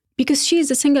arrested because she's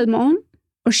a single mom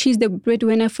or she's the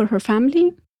breadwinner for her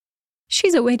family.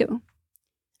 She's a widow.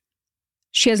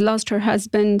 She has lost her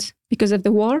husband because of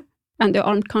the war and the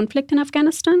armed conflict in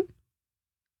Afghanistan.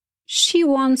 She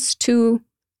wants to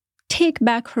take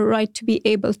back her right to be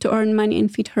able to earn money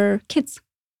and feed her kids.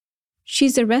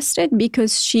 She's arrested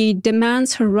because she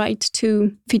demands her right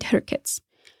to feed her kids.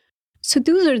 So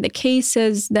those are the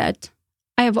cases that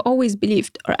I have always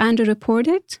believed are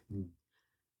underreported,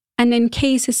 and then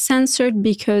cases censored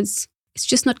because it's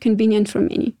just not convenient for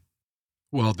many.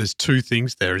 Well, there's two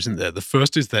things there, isn't there? The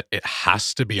first is that it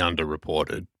has to be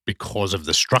underreported because of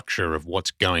the structure of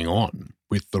what's going on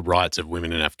with the rights of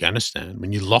women in Afghanistan.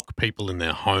 When you lock people in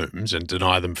their homes and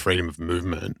deny them freedom of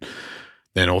movement,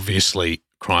 then obviously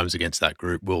crimes against that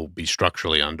group will be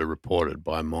structurally underreported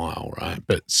by a mile, right?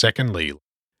 But secondly,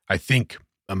 I think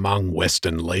among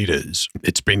Western leaders,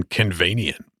 it's been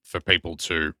convenient for people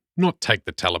to not take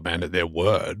the Taliban at their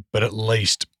word, but at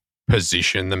least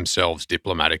position themselves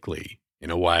diplomatically in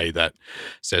a way that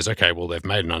says, okay, well, they've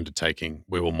made an undertaking,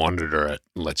 we will monitor it,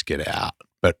 let's get out.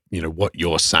 But, what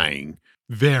you're saying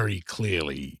very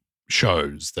clearly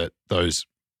shows that those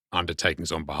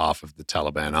undertakings on behalf of the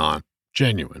Taliban aren't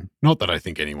genuine. Not that I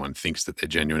think anyone thinks that they're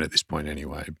genuine at this point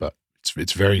anyway, but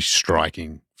it's very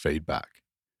striking feedback.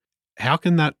 How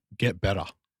can that get better?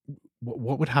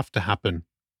 What would have to happen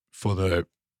for the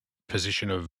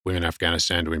position of women in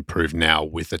Afghanistan to improve now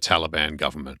with the Taliban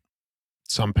government?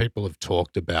 Some people have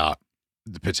talked about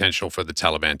the potential for the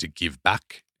Taliban to give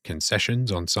back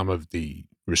concessions on some of the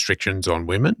restrictions on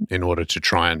women in order to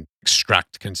try and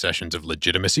extract concessions of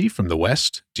legitimacy from the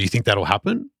West. Do you think that'll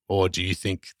happen? Or do you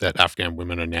think that Afghan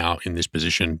women are now in this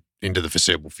position into the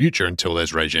foreseeable future until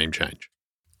there's regime change?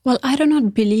 Well, I do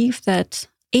not believe that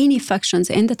any factions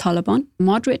in the Taliban,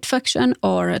 moderate faction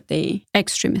or the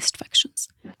extremist factions,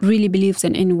 really believes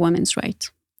in women's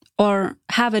rights or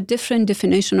have a different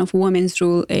definition of women's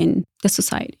role in the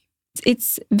society.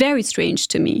 It's very strange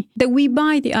to me that we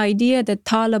buy the idea that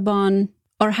Taliban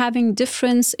are having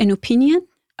difference in opinion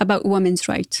about women's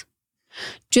rights.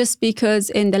 Just because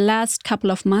in the last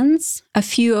couple of months, a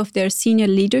few of their senior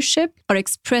leadership are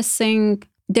expressing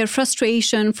their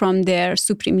frustration from their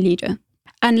supreme leader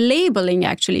and labeling,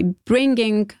 actually,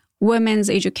 bringing women's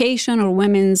education or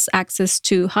women's access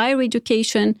to higher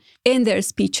education in their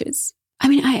speeches. I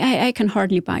mean, I can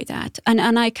hardly buy that.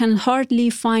 And I can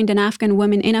hardly find an Afghan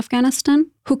woman in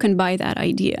Afghanistan who can buy that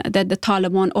idea that the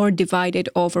Taliban are divided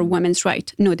over women's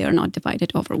rights. No, they are not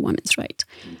divided over women's rights.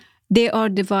 They are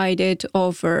divided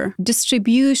over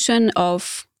distribution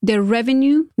of their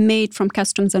revenue made from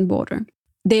customs and border.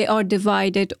 They are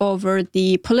divided over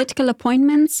the political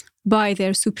appointments by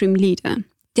their supreme leader.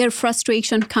 Their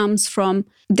frustration comes from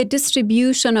the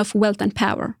distribution of wealth and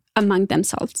power among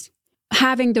themselves,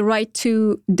 having the right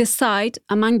to decide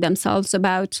among themselves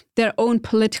about their own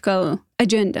political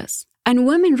agendas. And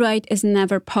women's rights is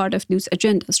never part of those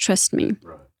agendas, trust me.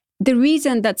 Right. The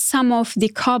reason that some of the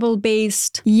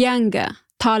Kabul-based younger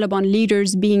Taliban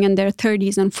leaders being in their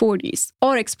 30s and 40s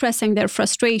are expressing their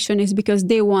frustration is because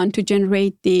they want to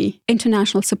generate the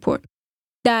international support.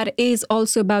 That is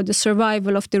also about the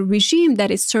survival of the regime that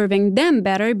is serving them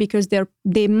better because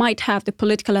they might have the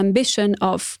political ambition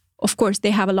of course,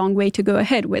 they have a long way to go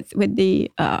ahead with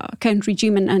the current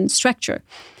regime and structure.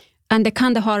 And the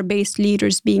Kandahar-based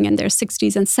leaders being in their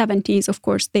 60s and 70s, of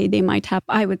course, they might have,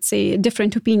 I would say, a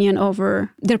different opinion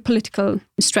over their political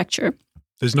structure.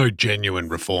 There's no genuine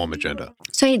reform agenda.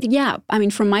 So, yeah, I mean,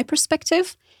 from my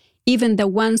perspective, even the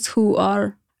ones who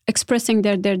are expressing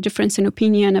their difference in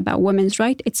opinion about women's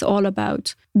rights, it's all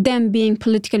about them being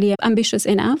politically ambitious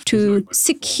enough to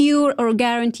secure or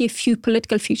guarantee a few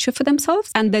political future for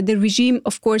themselves. And that the regime,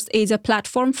 of course, is a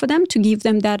platform for them to give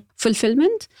them that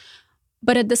fulfillment.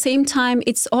 But at the same time,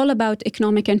 it's all about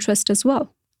economic interest as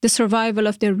well. The survival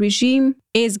of their regime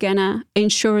is going to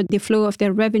ensure the flow of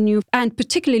their revenue, and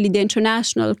particularly the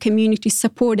international community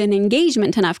support and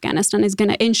engagement in Afghanistan is going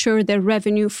to ensure their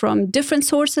revenue from different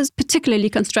sources, particularly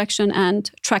construction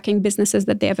and trucking businesses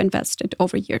that they have invested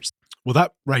over years. Well,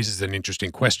 that raises an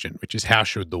interesting question, which is how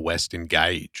should the West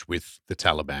engage with the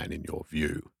Taliban in your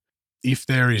view? If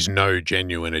there is no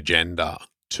genuine agenda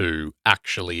to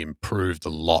actually improve the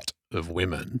lot of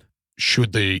women,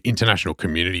 should the international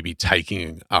community be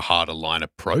taking a harder line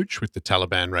approach with the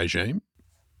Taliban regime?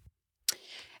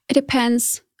 It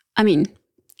depends. I mean,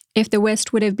 if the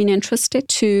West would have been interested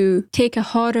to take a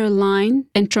harder line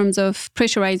in terms of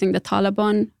pressurizing the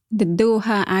Taliban, the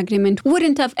Doha agreement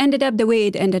wouldn't have ended up the way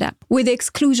it ended up, with the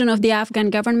exclusion of the Afghan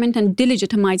government and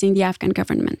delegitimizing the Afghan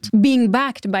government, being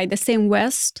backed by the same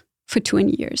West for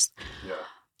 20 years,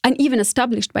 and even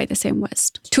established by the same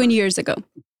West 20 years ago.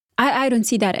 I don't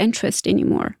see that interest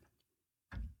anymore.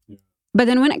 But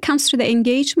then when it comes to the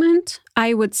engagement,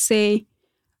 I would say,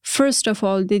 first of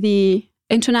all, the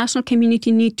international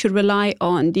community need to rely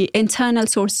on the internal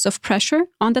sources of pressure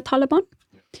on the Taliban.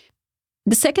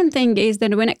 The second thing is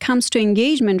that when it comes to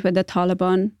engagement with the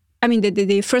Taliban, I mean,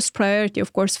 the first priority,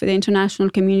 of course, for the international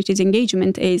community's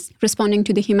engagement is responding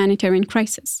to the humanitarian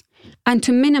crisis. And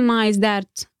to minimize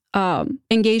that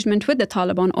engagement with the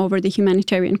Taliban over the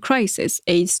humanitarian crisis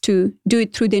is to do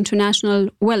it through the international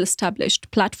well-established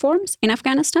platforms in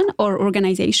Afghanistan or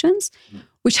organizations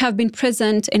which have been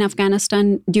present in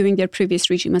Afghanistan during their previous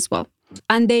regime as well.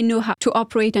 And they know how to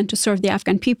operate and to serve the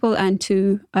Afghan people and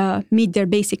to meet their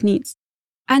basic needs.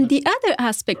 And the other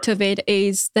aspect of it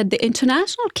is that the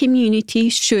international community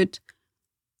should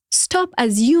stop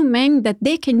assuming that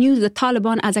they can use the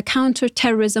Taliban as a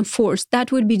counter-terrorism force.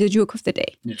 That would be the joke of the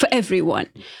day for everyone.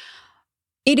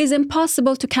 It is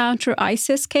impossible to counter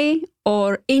ISIS-K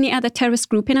or any other terrorist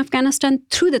group in Afghanistan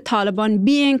through the Taliban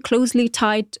being closely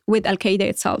tied with Al-Qaeda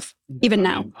itself, even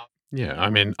now. Yeah, I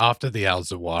mean, after the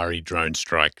al-Zawahiri drone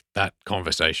strike, that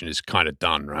conversation is kind of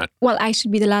done, right? Well, I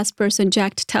should be the last person,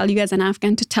 Jack, to tell you as an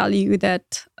Afghan, to tell you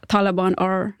that Taliban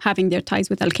are having their ties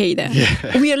with Al-Qaeda.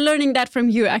 Yeah. We are learning that from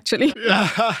you, actually.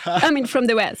 I mean, from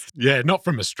the West. Yeah, not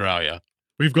from Australia.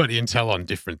 We've got intel on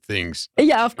different things.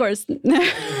 Yeah, of course.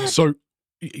 So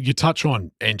you touch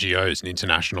on NGOs and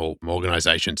international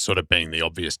organizations sort of being the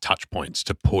obvious touch points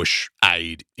to push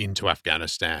aid into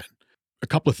Afghanistan. A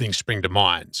couple of things spring to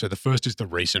mind. So the first is the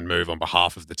recent move on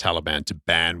behalf of the Taliban to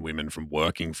ban women from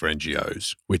working for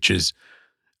NGOs, which is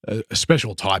a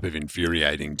special type of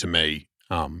infuriating to me,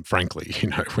 frankly,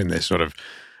 when they're sort of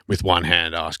with one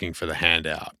hand asking for the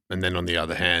handout and then on the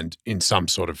other hand, in some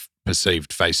sort of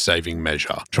perceived face-saving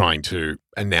measure, trying to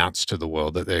announce to the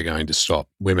world that they're going to stop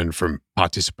women from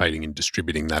participating in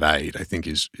distributing that aid, I think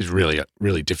is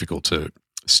really difficult to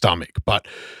stomach. But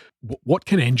what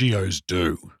can NGOs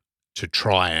do to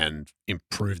try and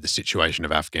improve the situation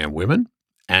of Afghan women?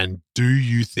 And do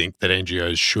you think that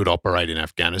NGOs should operate in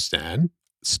Afghanistan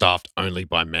staffed only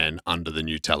by men under the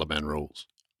new Taliban rules?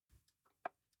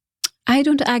 I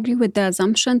don't agree with the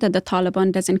assumption that the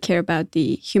Taliban doesn't care about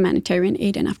the humanitarian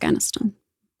aid in Afghanistan.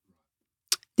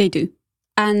 They do.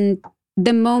 And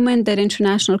the moment that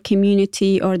international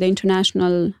community or the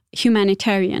international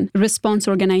humanitarian response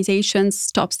organizations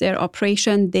stops their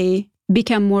operation, they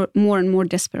become more and more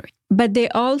desperate. But they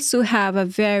also have a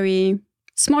very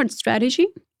smart strategy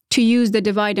to use the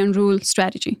divide and rule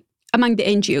strategy among the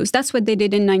NGOs. That's what they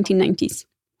did in 1990s.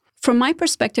 From my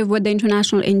perspective, what the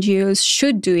international NGOs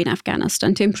should do in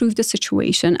Afghanistan to improve the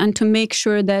situation and to make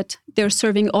sure that they're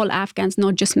serving all Afghans,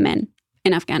 not just men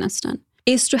in Afghanistan,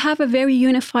 is to have a very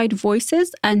unified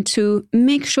voices and to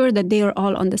make sure that they are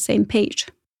all on the same page.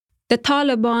 The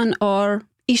Taliban are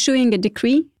issuing a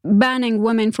decree banning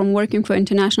women from working for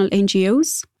international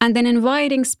NGOs and then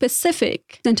inviting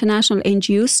specific international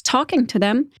NGOs, talking to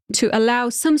them to allow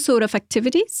some sort of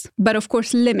activities, but of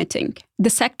course limiting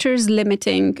the sectors,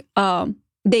 limiting the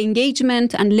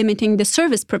engagement and limiting the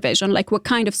service provision, like what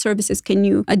kind of services can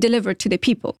you deliver to the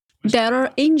people. There are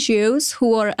NGOs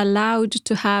who are allowed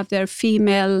to have their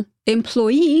female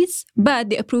employees,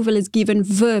 but the approval is given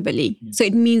verbally. So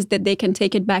it means that they can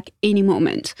take it back any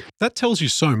moment. That tells you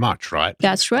so much, right?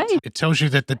 That's right. It tells you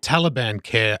that the Taliban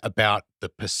care about the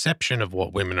perception of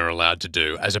what women are allowed to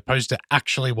do as opposed to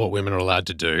actually what women are allowed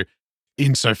to do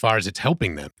insofar as it's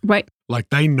helping them. Right. Like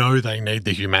they know they need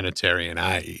the humanitarian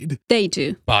aid. They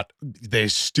do. But they're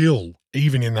still,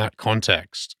 even in that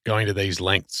context, going to these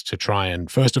lengths to try and,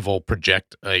 first of all,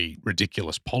 project a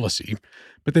ridiculous policy,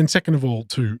 but then second of all,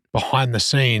 to behind the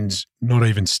scenes, not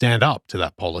even stand up to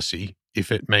that policy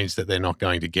if it means that they're not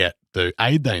going to get the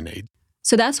aid they need.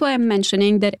 So that's why I'm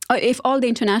mentioning that if all the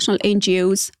international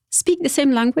NGOs speak the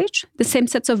same language, the same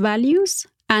sets of values,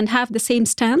 and have the same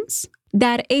stance,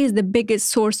 that is the biggest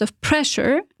source of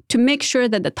pressure to make sure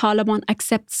that the Taliban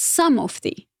accepts some of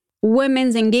the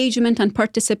women's engagement and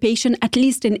participation, at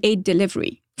least in aid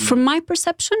delivery. From my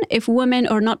perception, if women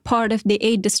are not part of the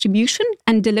aid distribution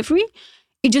and delivery,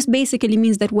 it just basically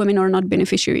means that women are not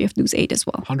beneficiary of those aid as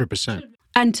well. 100%.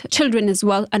 And children as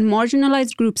well, and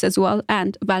marginalized groups as well,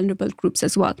 and vulnerable groups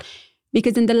as well.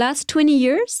 Because in the last 20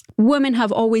 years, women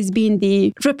have always been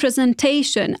the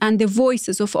representation and the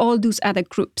voices of all those other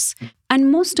groups.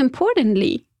 And most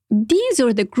importantly, these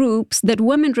are the groups that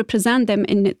women represent them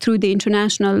through the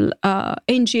international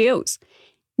NGOs.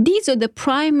 These are the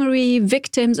primary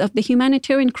victims of the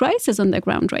humanitarian crisis on the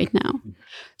ground right now.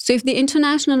 So if the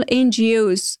international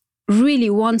NGOs really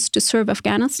wants to serve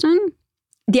Afghanistan,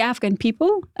 the Afghan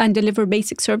people, and deliver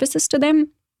basic services to them,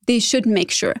 they should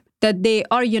make sure that they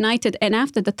are united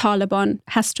enough that the Taliban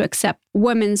has to accept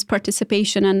women's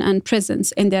participation and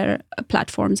presence in their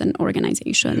platforms and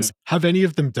organizations. Yeah. Have any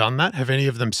of them done that? Have any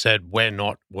of them said, we're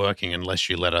not working unless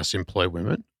you let us employ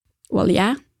women? Well,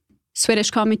 yeah. Swedish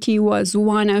Committee was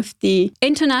one of the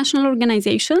international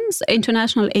organizations,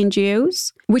 international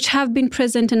NGOs, which have been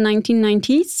present in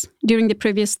 1990s during the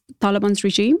previous Taliban's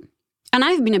regime. And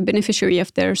I've been a beneficiary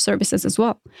of their services as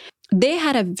well. They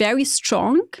had a very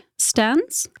strong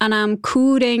stance, and I'm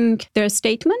quoting their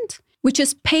statement, which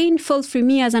is painful for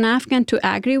me as an Afghan to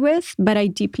agree with, but I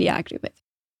deeply agree with.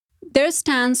 Their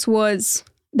stance was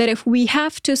that if we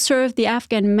have to serve the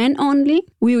Afghan men only,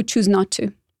 we would choose not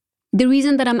to. The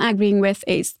reason that I'm agreeing with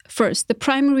is, first, the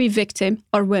primary victim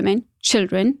are women,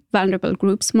 children, vulnerable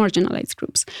groups, marginalized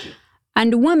groups.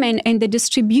 And women in the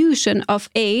distribution of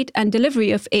aid and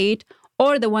delivery of aid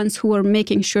are the ones who are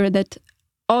making sure that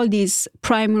all these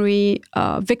primary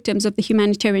victims of the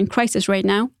humanitarian crisis right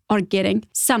now are getting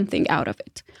something out of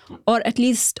it, or at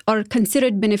least are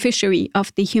considered beneficiary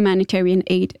of the humanitarian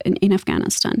aid in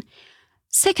Afghanistan.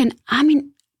 Second,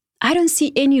 I don't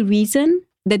see any reason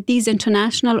that these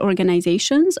international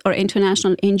organizations or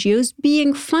international NGOs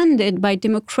being funded by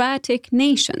democratic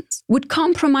nations would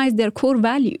compromise their core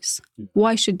values.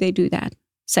 Why should they do that?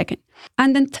 Second.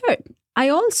 And then third, I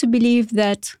also believe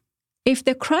that if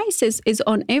the crisis is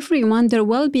on everyone, there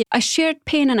will be a shared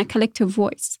pain and a collective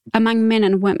voice among men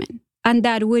and women. And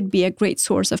that would be a great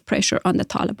source of pressure on the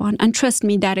Taliban. And trust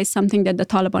me, that is something that the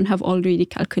Taliban have already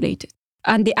calculated.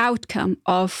 And the outcome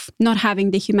of not having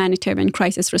the humanitarian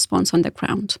crisis response on the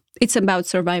ground. It's about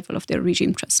survival of their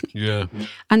regime, trust me. Yeah.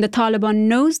 And the Taliban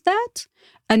knows that.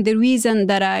 And the reason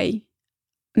that I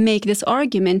make this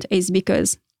argument is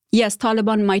because, yes,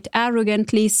 Taliban might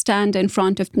arrogantly stand in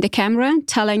front of the camera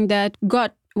telling that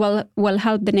God will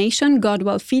help the nation, God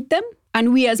will feed them.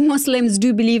 And we as Muslims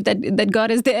do believe that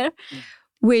God is there,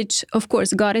 which, of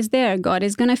course, God is there, God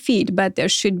is going to feed, but there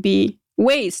should be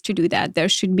ways to do that. There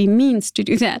should be means to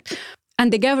do that.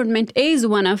 And the government is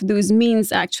one of those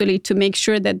means, actually, to make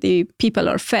sure that the people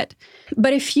are fed.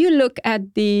 But if you look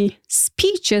at the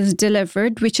speeches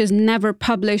delivered, which is never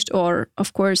published or,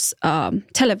 of course,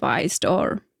 televised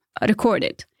or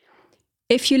recorded,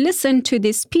 if you listen to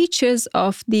the speeches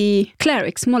of the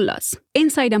clerics, mullahs,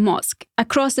 inside a mosque,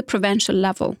 across the provincial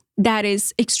level, that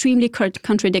is extremely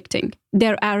contradicting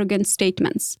their arrogant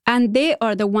statements. And they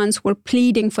are the ones who are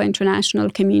pleading for international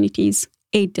communities'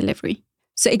 aid delivery.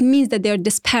 So it means that they're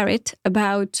disparate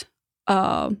about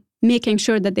making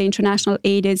sure that the international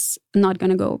aid is not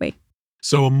going to go away.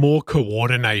 So a more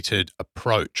coordinated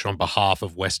approach on behalf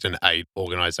of Western aid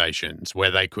organisations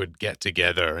where they could get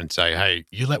together and say, hey,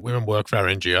 you let women work for our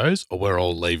NGOs or we're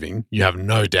all leaving. You have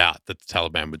no doubt that the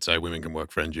Taliban would say women can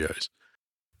work for NGOs.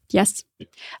 Yes.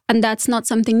 And that's not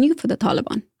something new for the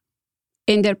Taliban.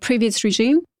 In their previous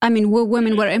regime,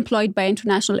 women were employed by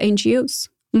international NGOs.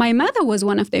 My mother was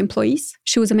one of the employees.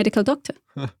 She was a medical doctor.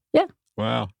 Yeah.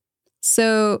 Wow.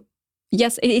 So,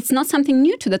 yes, it's not something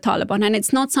new to the Taliban, and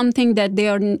it's not something that they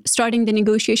are starting the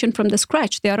negotiation from the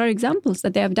scratch. There are examples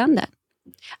that they have done that.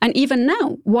 And even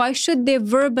now, why should they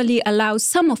verbally allow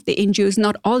some of the NGOs,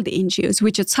 not all the NGOs,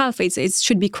 which itself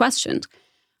should be questioned?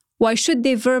 Why should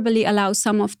they verbally allow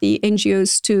some of the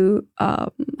NGOs to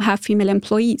have female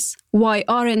employees? Why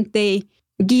aren't they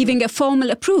giving a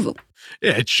formal approval?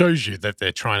 Yeah, it shows you that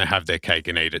they're trying to have their cake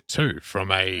and eat it too,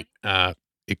 from a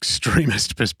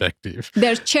extremist perspective.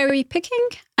 They're cherry picking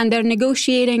and they're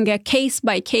negotiating a case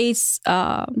by case,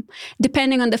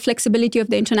 depending on the flexibility of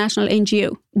the international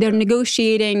NGO. They're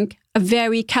negotiating a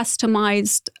very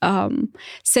customized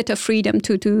set of freedom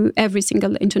to every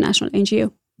single international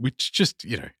NGO. Which just,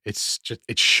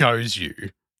 it shows you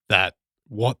that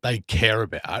what they care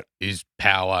about is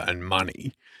power and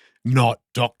money, not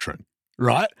doctrine.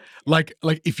 Right? Like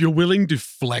if you're willing to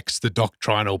flex the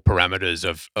doctrinal parameters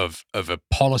of a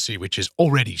policy which is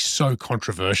already so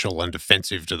controversial and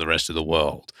offensive to the rest of the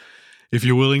world, if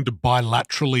you're willing to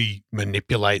bilaterally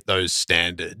manipulate those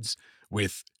standards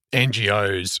with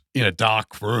NGOs in a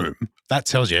dark room, that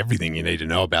tells you everything you need to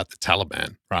know about the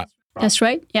Taliban, right? That's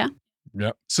right, yeah.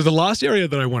 Yeah. So the last area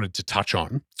that I wanted to touch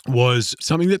on was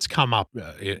something that's come up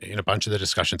in a bunch of the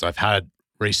discussions I've had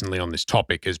recently on this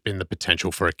topic has been the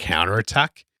potential for a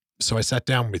counterattack. So I sat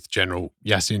down with General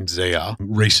Yassin Zia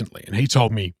recently, and he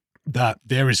told me that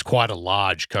there is quite a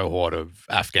large cohort of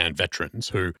Afghan veterans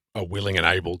who are willing and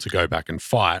able to go back and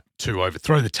fight to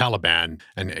overthrow the Taliban.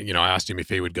 And, I asked him if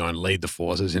he would go and lead the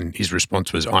forces, and his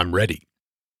response was, I'm ready.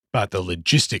 But the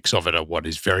logistics of it are what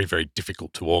is very, very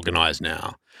difficult to organise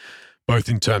now, both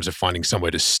in terms of finding somewhere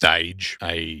to stage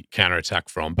a counterattack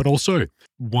from, but also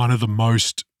one of the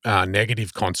most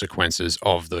negative consequences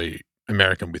of the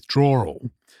American withdrawal,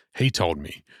 he told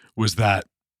me, was that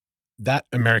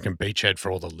American beachhead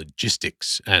for all the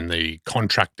logistics and the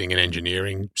contracting and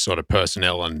engineering sort of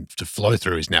personnel and to flow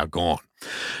through is now gone.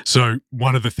 So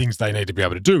one of the things they need to be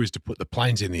able to do is to put the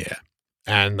planes in the air,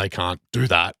 and they can't do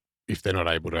that if they're not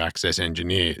able to access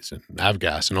engineers and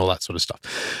avgas and all that sort of stuff.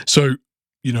 So,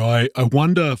 I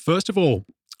wonder, first of all,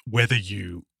 whether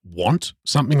you want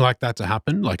something like that to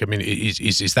happen?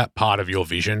 Is that part of your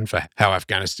vision for how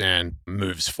Afghanistan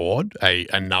moves forward,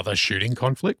 another shooting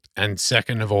conflict? And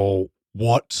second of all,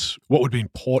 What would be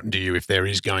important to you if there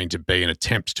is going to be an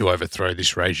attempt to overthrow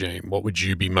this regime? What would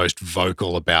you be most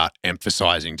vocal about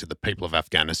emphasising to the people of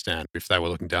Afghanistan if they were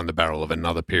looking down the barrel of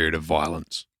another period of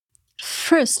violence?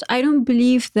 First, I don't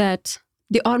believe that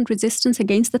the armed resistance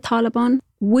against the Taliban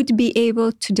would be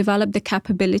able to develop the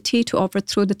capability to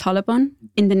overthrow the Taliban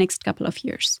in the next couple of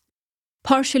years.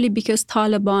 Partially because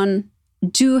Taliban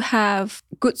do have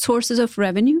good sources of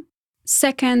revenue.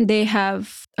 Second, they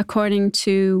have, according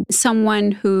to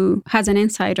someone who has an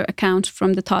insider account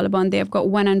from the Taliban, they have got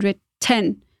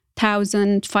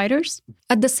 110,000 fighters.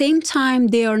 At the same time,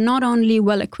 they are not only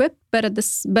well equipped, but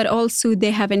also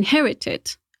they have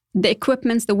inherited the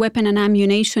equipments, the weapon and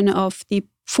ammunition of the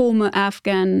former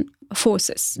Afghan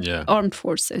forces, armed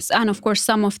forces, and of course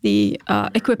some of the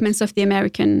equipments of the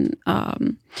American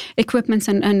equipments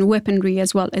and weaponry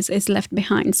as well is left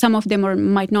behind. Some of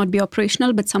them might not be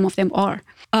operational, but some of them are.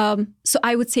 So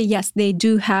I would say yes, they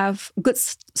do have good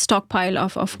stockpile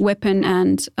of weapon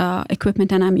and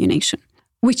equipment and ammunition,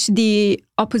 which the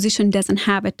opposition doesn't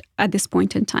have it at this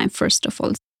point in time, first of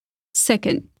all.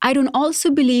 Second, I don't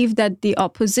also believe that the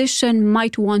opposition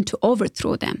might want to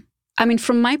overthrow them. I mean,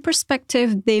 from my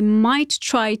perspective, they might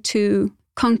try to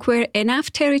conquer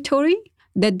enough territory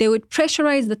that they would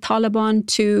pressurize the Taliban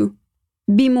to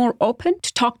be more open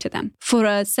to talk to them for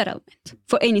a settlement,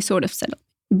 for any sort of settlement.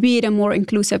 Be it a more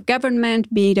inclusive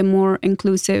government, be it a more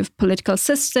inclusive political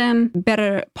system,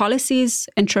 better policies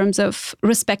in terms of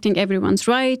respecting everyone's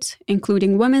right,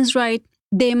 including women's right.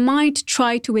 They might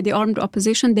try to, with the armed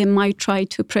opposition, they might try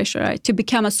to pressurize, to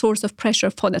become a source of pressure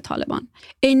for the Taliban.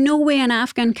 In no way an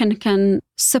Afghan can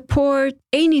support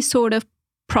any sort of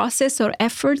process or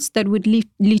efforts that would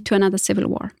lead to another civil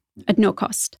war at no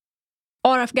cost.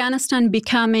 Or Afghanistan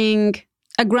becoming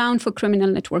a ground for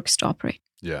criminal networks to operate.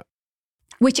 Yeah.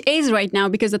 Which is right now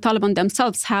because the Taliban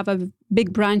themselves have a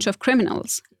big branch of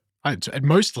criminals. It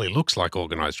mostly looks like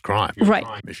organised crime. Right.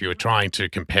 If you were trying to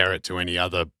compare it to any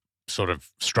other sort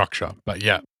of structure, but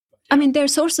yeah. I mean, their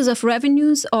sources of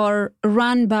revenues are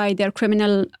run by their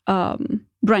criminal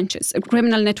branches,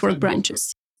 criminal network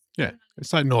branches. Yeah,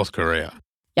 it's like North Korea.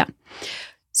 Yeah.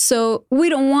 So we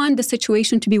don't want the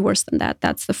situation to be worse than that.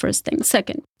 That's the first thing.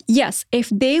 Second, yes, if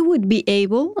they would be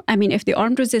able, if the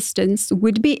armed resistance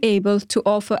would be able to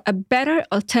offer a better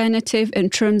alternative in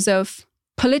terms of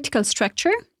political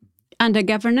structure and a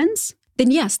governance,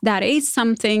 then yes, that is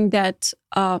something that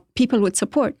people would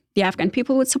support. The Afghan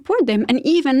people would support them. And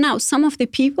even now, some of the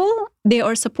people, they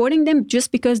are supporting them just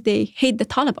because they hate the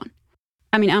Taliban.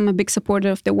 I mean, I'm a big supporter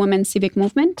of the women's civic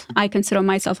movement. I consider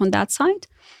myself on that side.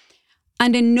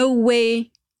 And in no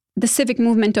way the civic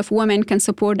movement of women can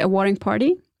support a warring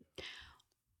party.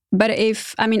 But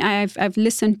I've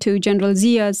listened to General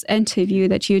Zia's interview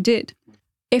that you did.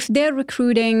 If they're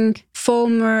recruiting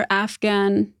former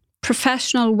Afghan,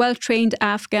 professional, well-trained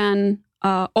Afghan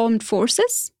armed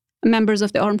forces, members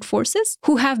of the armed forces,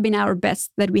 who have been our best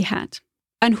that we had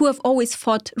and who have always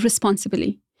fought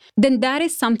responsibly, then that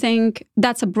is something,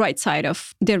 that's a bright side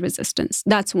of their resistance.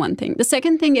 That's one thing. The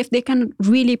second thing, if they can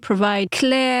really provide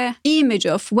clear image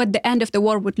of what the end of the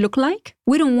war would look like,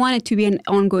 we don't want it to be an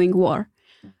ongoing war,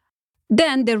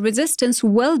 then their resistance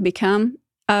will become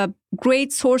a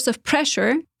great source of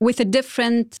pressure with a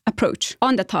different approach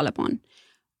on the Taliban.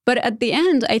 But at the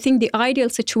end, I think the ideal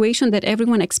situation that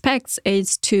everyone expects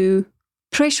is to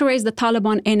pressurize the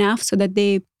Taliban enough so that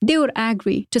they would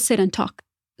agree to sit and talk.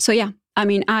 So yeah,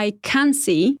 I can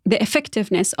see the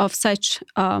effectiveness of such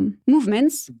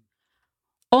movements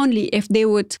only if they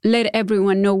would let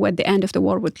everyone know what the end of the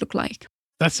war would look like.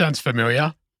 That sounds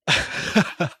familiar.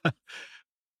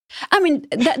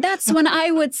 That's when I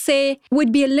would say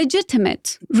would be a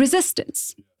legitimate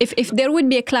resistance. If there would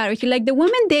be a clarity, like the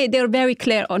women, they're very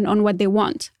clear on what they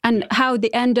want and how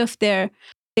the end of their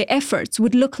efforts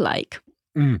would look like.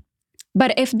 Mm.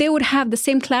 But if they would have the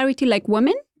same clarity like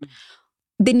women,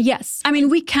 then yes.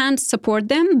 We can't support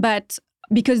them, but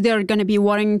because they're going to be a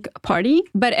warring party,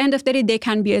 but end of the day, they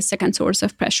can be a second source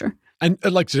of pressure. And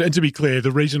to be clear,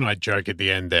 the reason I joke at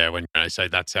the end there when I say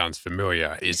that sounds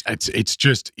familiar is it's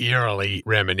just eerily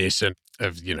reminiscent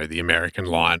of, the American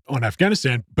line on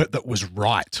Afghanistan, but that was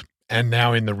right. And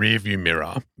now in the rearview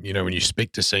mirror, when you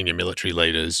speak to senior military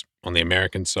leaders on the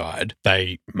American side,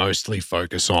 they mostly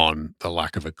focus on the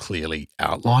lack of a clearly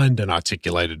outlined and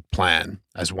articulated plan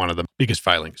as one of the biggest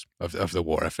failings of the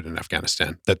war effort in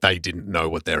Afghanistan, that they didn't know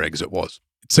what their exit was.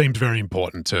 It seemed very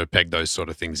important to peg those sort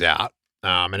of things out.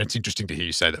 And it's interesting to hear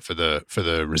you say that for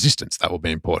the resistance, that will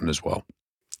be important as well.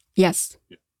 Yes.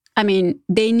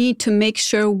 They need to make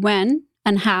sure when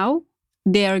and how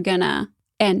they're going to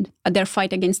end their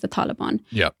fight against the Taliban.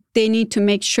 Yeah. they need to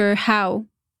make sure how,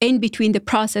 in between the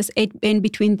process, in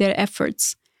between their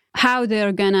efforts, how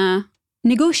they're going to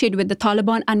negotiate with the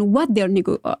Taliban and what they're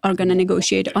are going to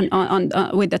negotiate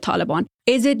with the Taliban.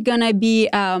 Is it going to be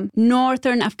a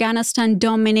northern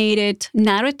Afghanistan-dominated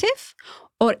narrative,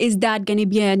 or is that going to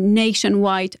be a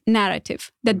nationwide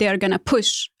narrative that they're going to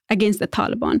push against the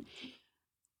Taliban?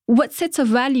 What sets of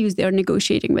values they're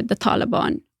negotiating with the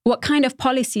Taliban? What kind of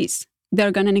policies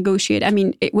they're going to negotiate? I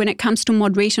mean, when it comes to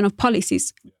moderation of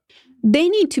policies, they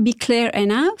need to be clear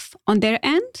enough on their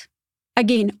end,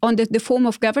 again, on the form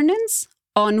of governance,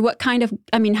 on what kind of,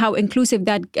 how inclusive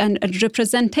that and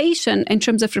representation, in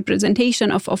terms of representation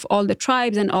of all the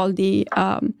tribes and all the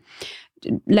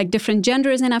different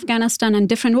genders in Afghanistan and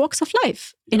different walks of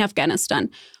life in Afghanistan.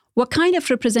 What kind of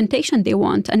representation they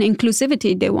want and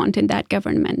inclusivity they want in that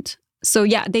government. So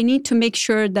yeah, they need to make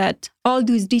sure that all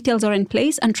these details are in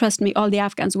place, and trust me, all the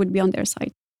Afghans would be on their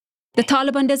side. The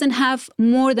Taliban doesn't have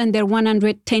more than their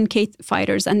 110K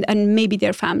fighters and maybe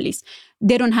their families.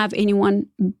 They don't have anyone,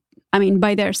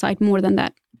 by their side more than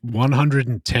that.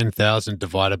 110,000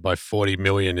 divided by 40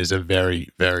 million is a very,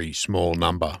 very small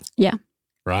number. Yeah.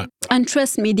 Right. And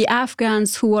trust me, the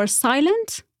Afghans who are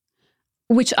silent,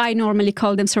 which I normally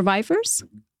call them survivors,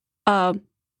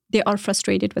 they are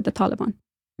frustrated with the Taliban.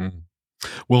 Mm.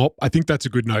 Well, I think that's a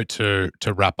good note to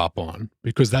wrap up on,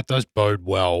 because that does bode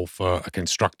well for a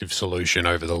constructive solution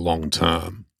over the long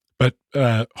term. But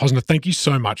Hosna, thank you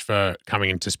so much for coming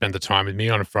in to spend the time with me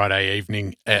on a Friday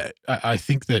evening. I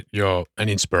think that you're an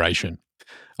inspiration.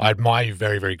 I admire you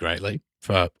very, very greatly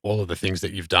for all of the things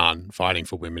that you've done fighting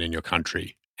for women in your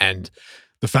country, and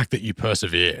the fact that you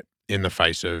persevere in the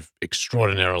face of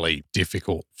extraordinarily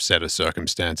difficult set of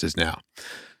circumstances now.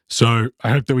 So I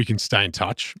hope that we can stay in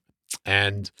touch.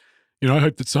 And, I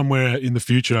hope that somewhere in the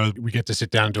future we get to sit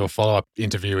down and do a follow-up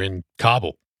interview in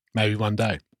Kabul, maybe one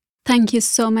day. Thank you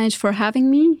so much for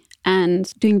having me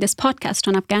and doing this podcast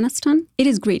on Afghanistan. It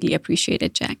is greatly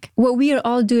appreciated, Jack. What we are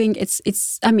all doing,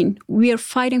 we are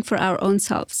fighting for our own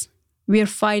selves. We are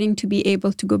fighting to be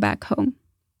able to go back home.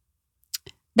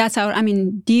 That's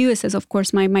the US is, of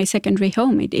course, my secondary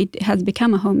home. It has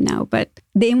become a home now, but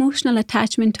the emotional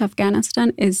attachment to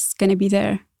Afghanistan is going to be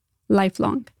there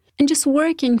lifelong. And just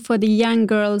working for the young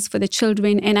girls, for the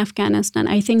children in Afghanistan,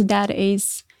 I think that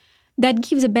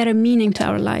gives a better meaning to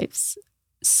our lives.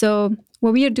 So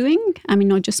what we are doing,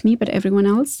 not just me, but everyone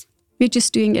else, we're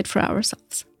just doing it for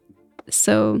ourselves.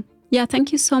 So yeah,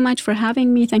 thank you so much for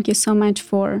having me. Thank you so much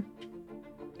for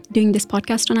doing this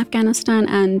podcast on Afghanistan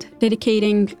and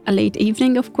dedicating a late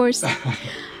evening, of course.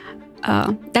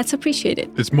 That's appreciated.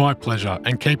 It's my pleasure,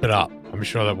 and keep it up. I'm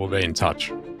sure that we'll be in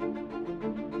touch.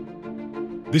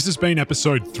 This has been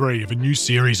episode 3 of a new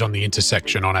series on the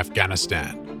intersection on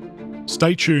Afghanistan.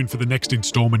 Stay tuned for the next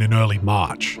instalment in early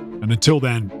March. And until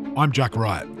then, I'm Jack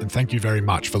Wright, and thank you very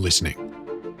much for listening.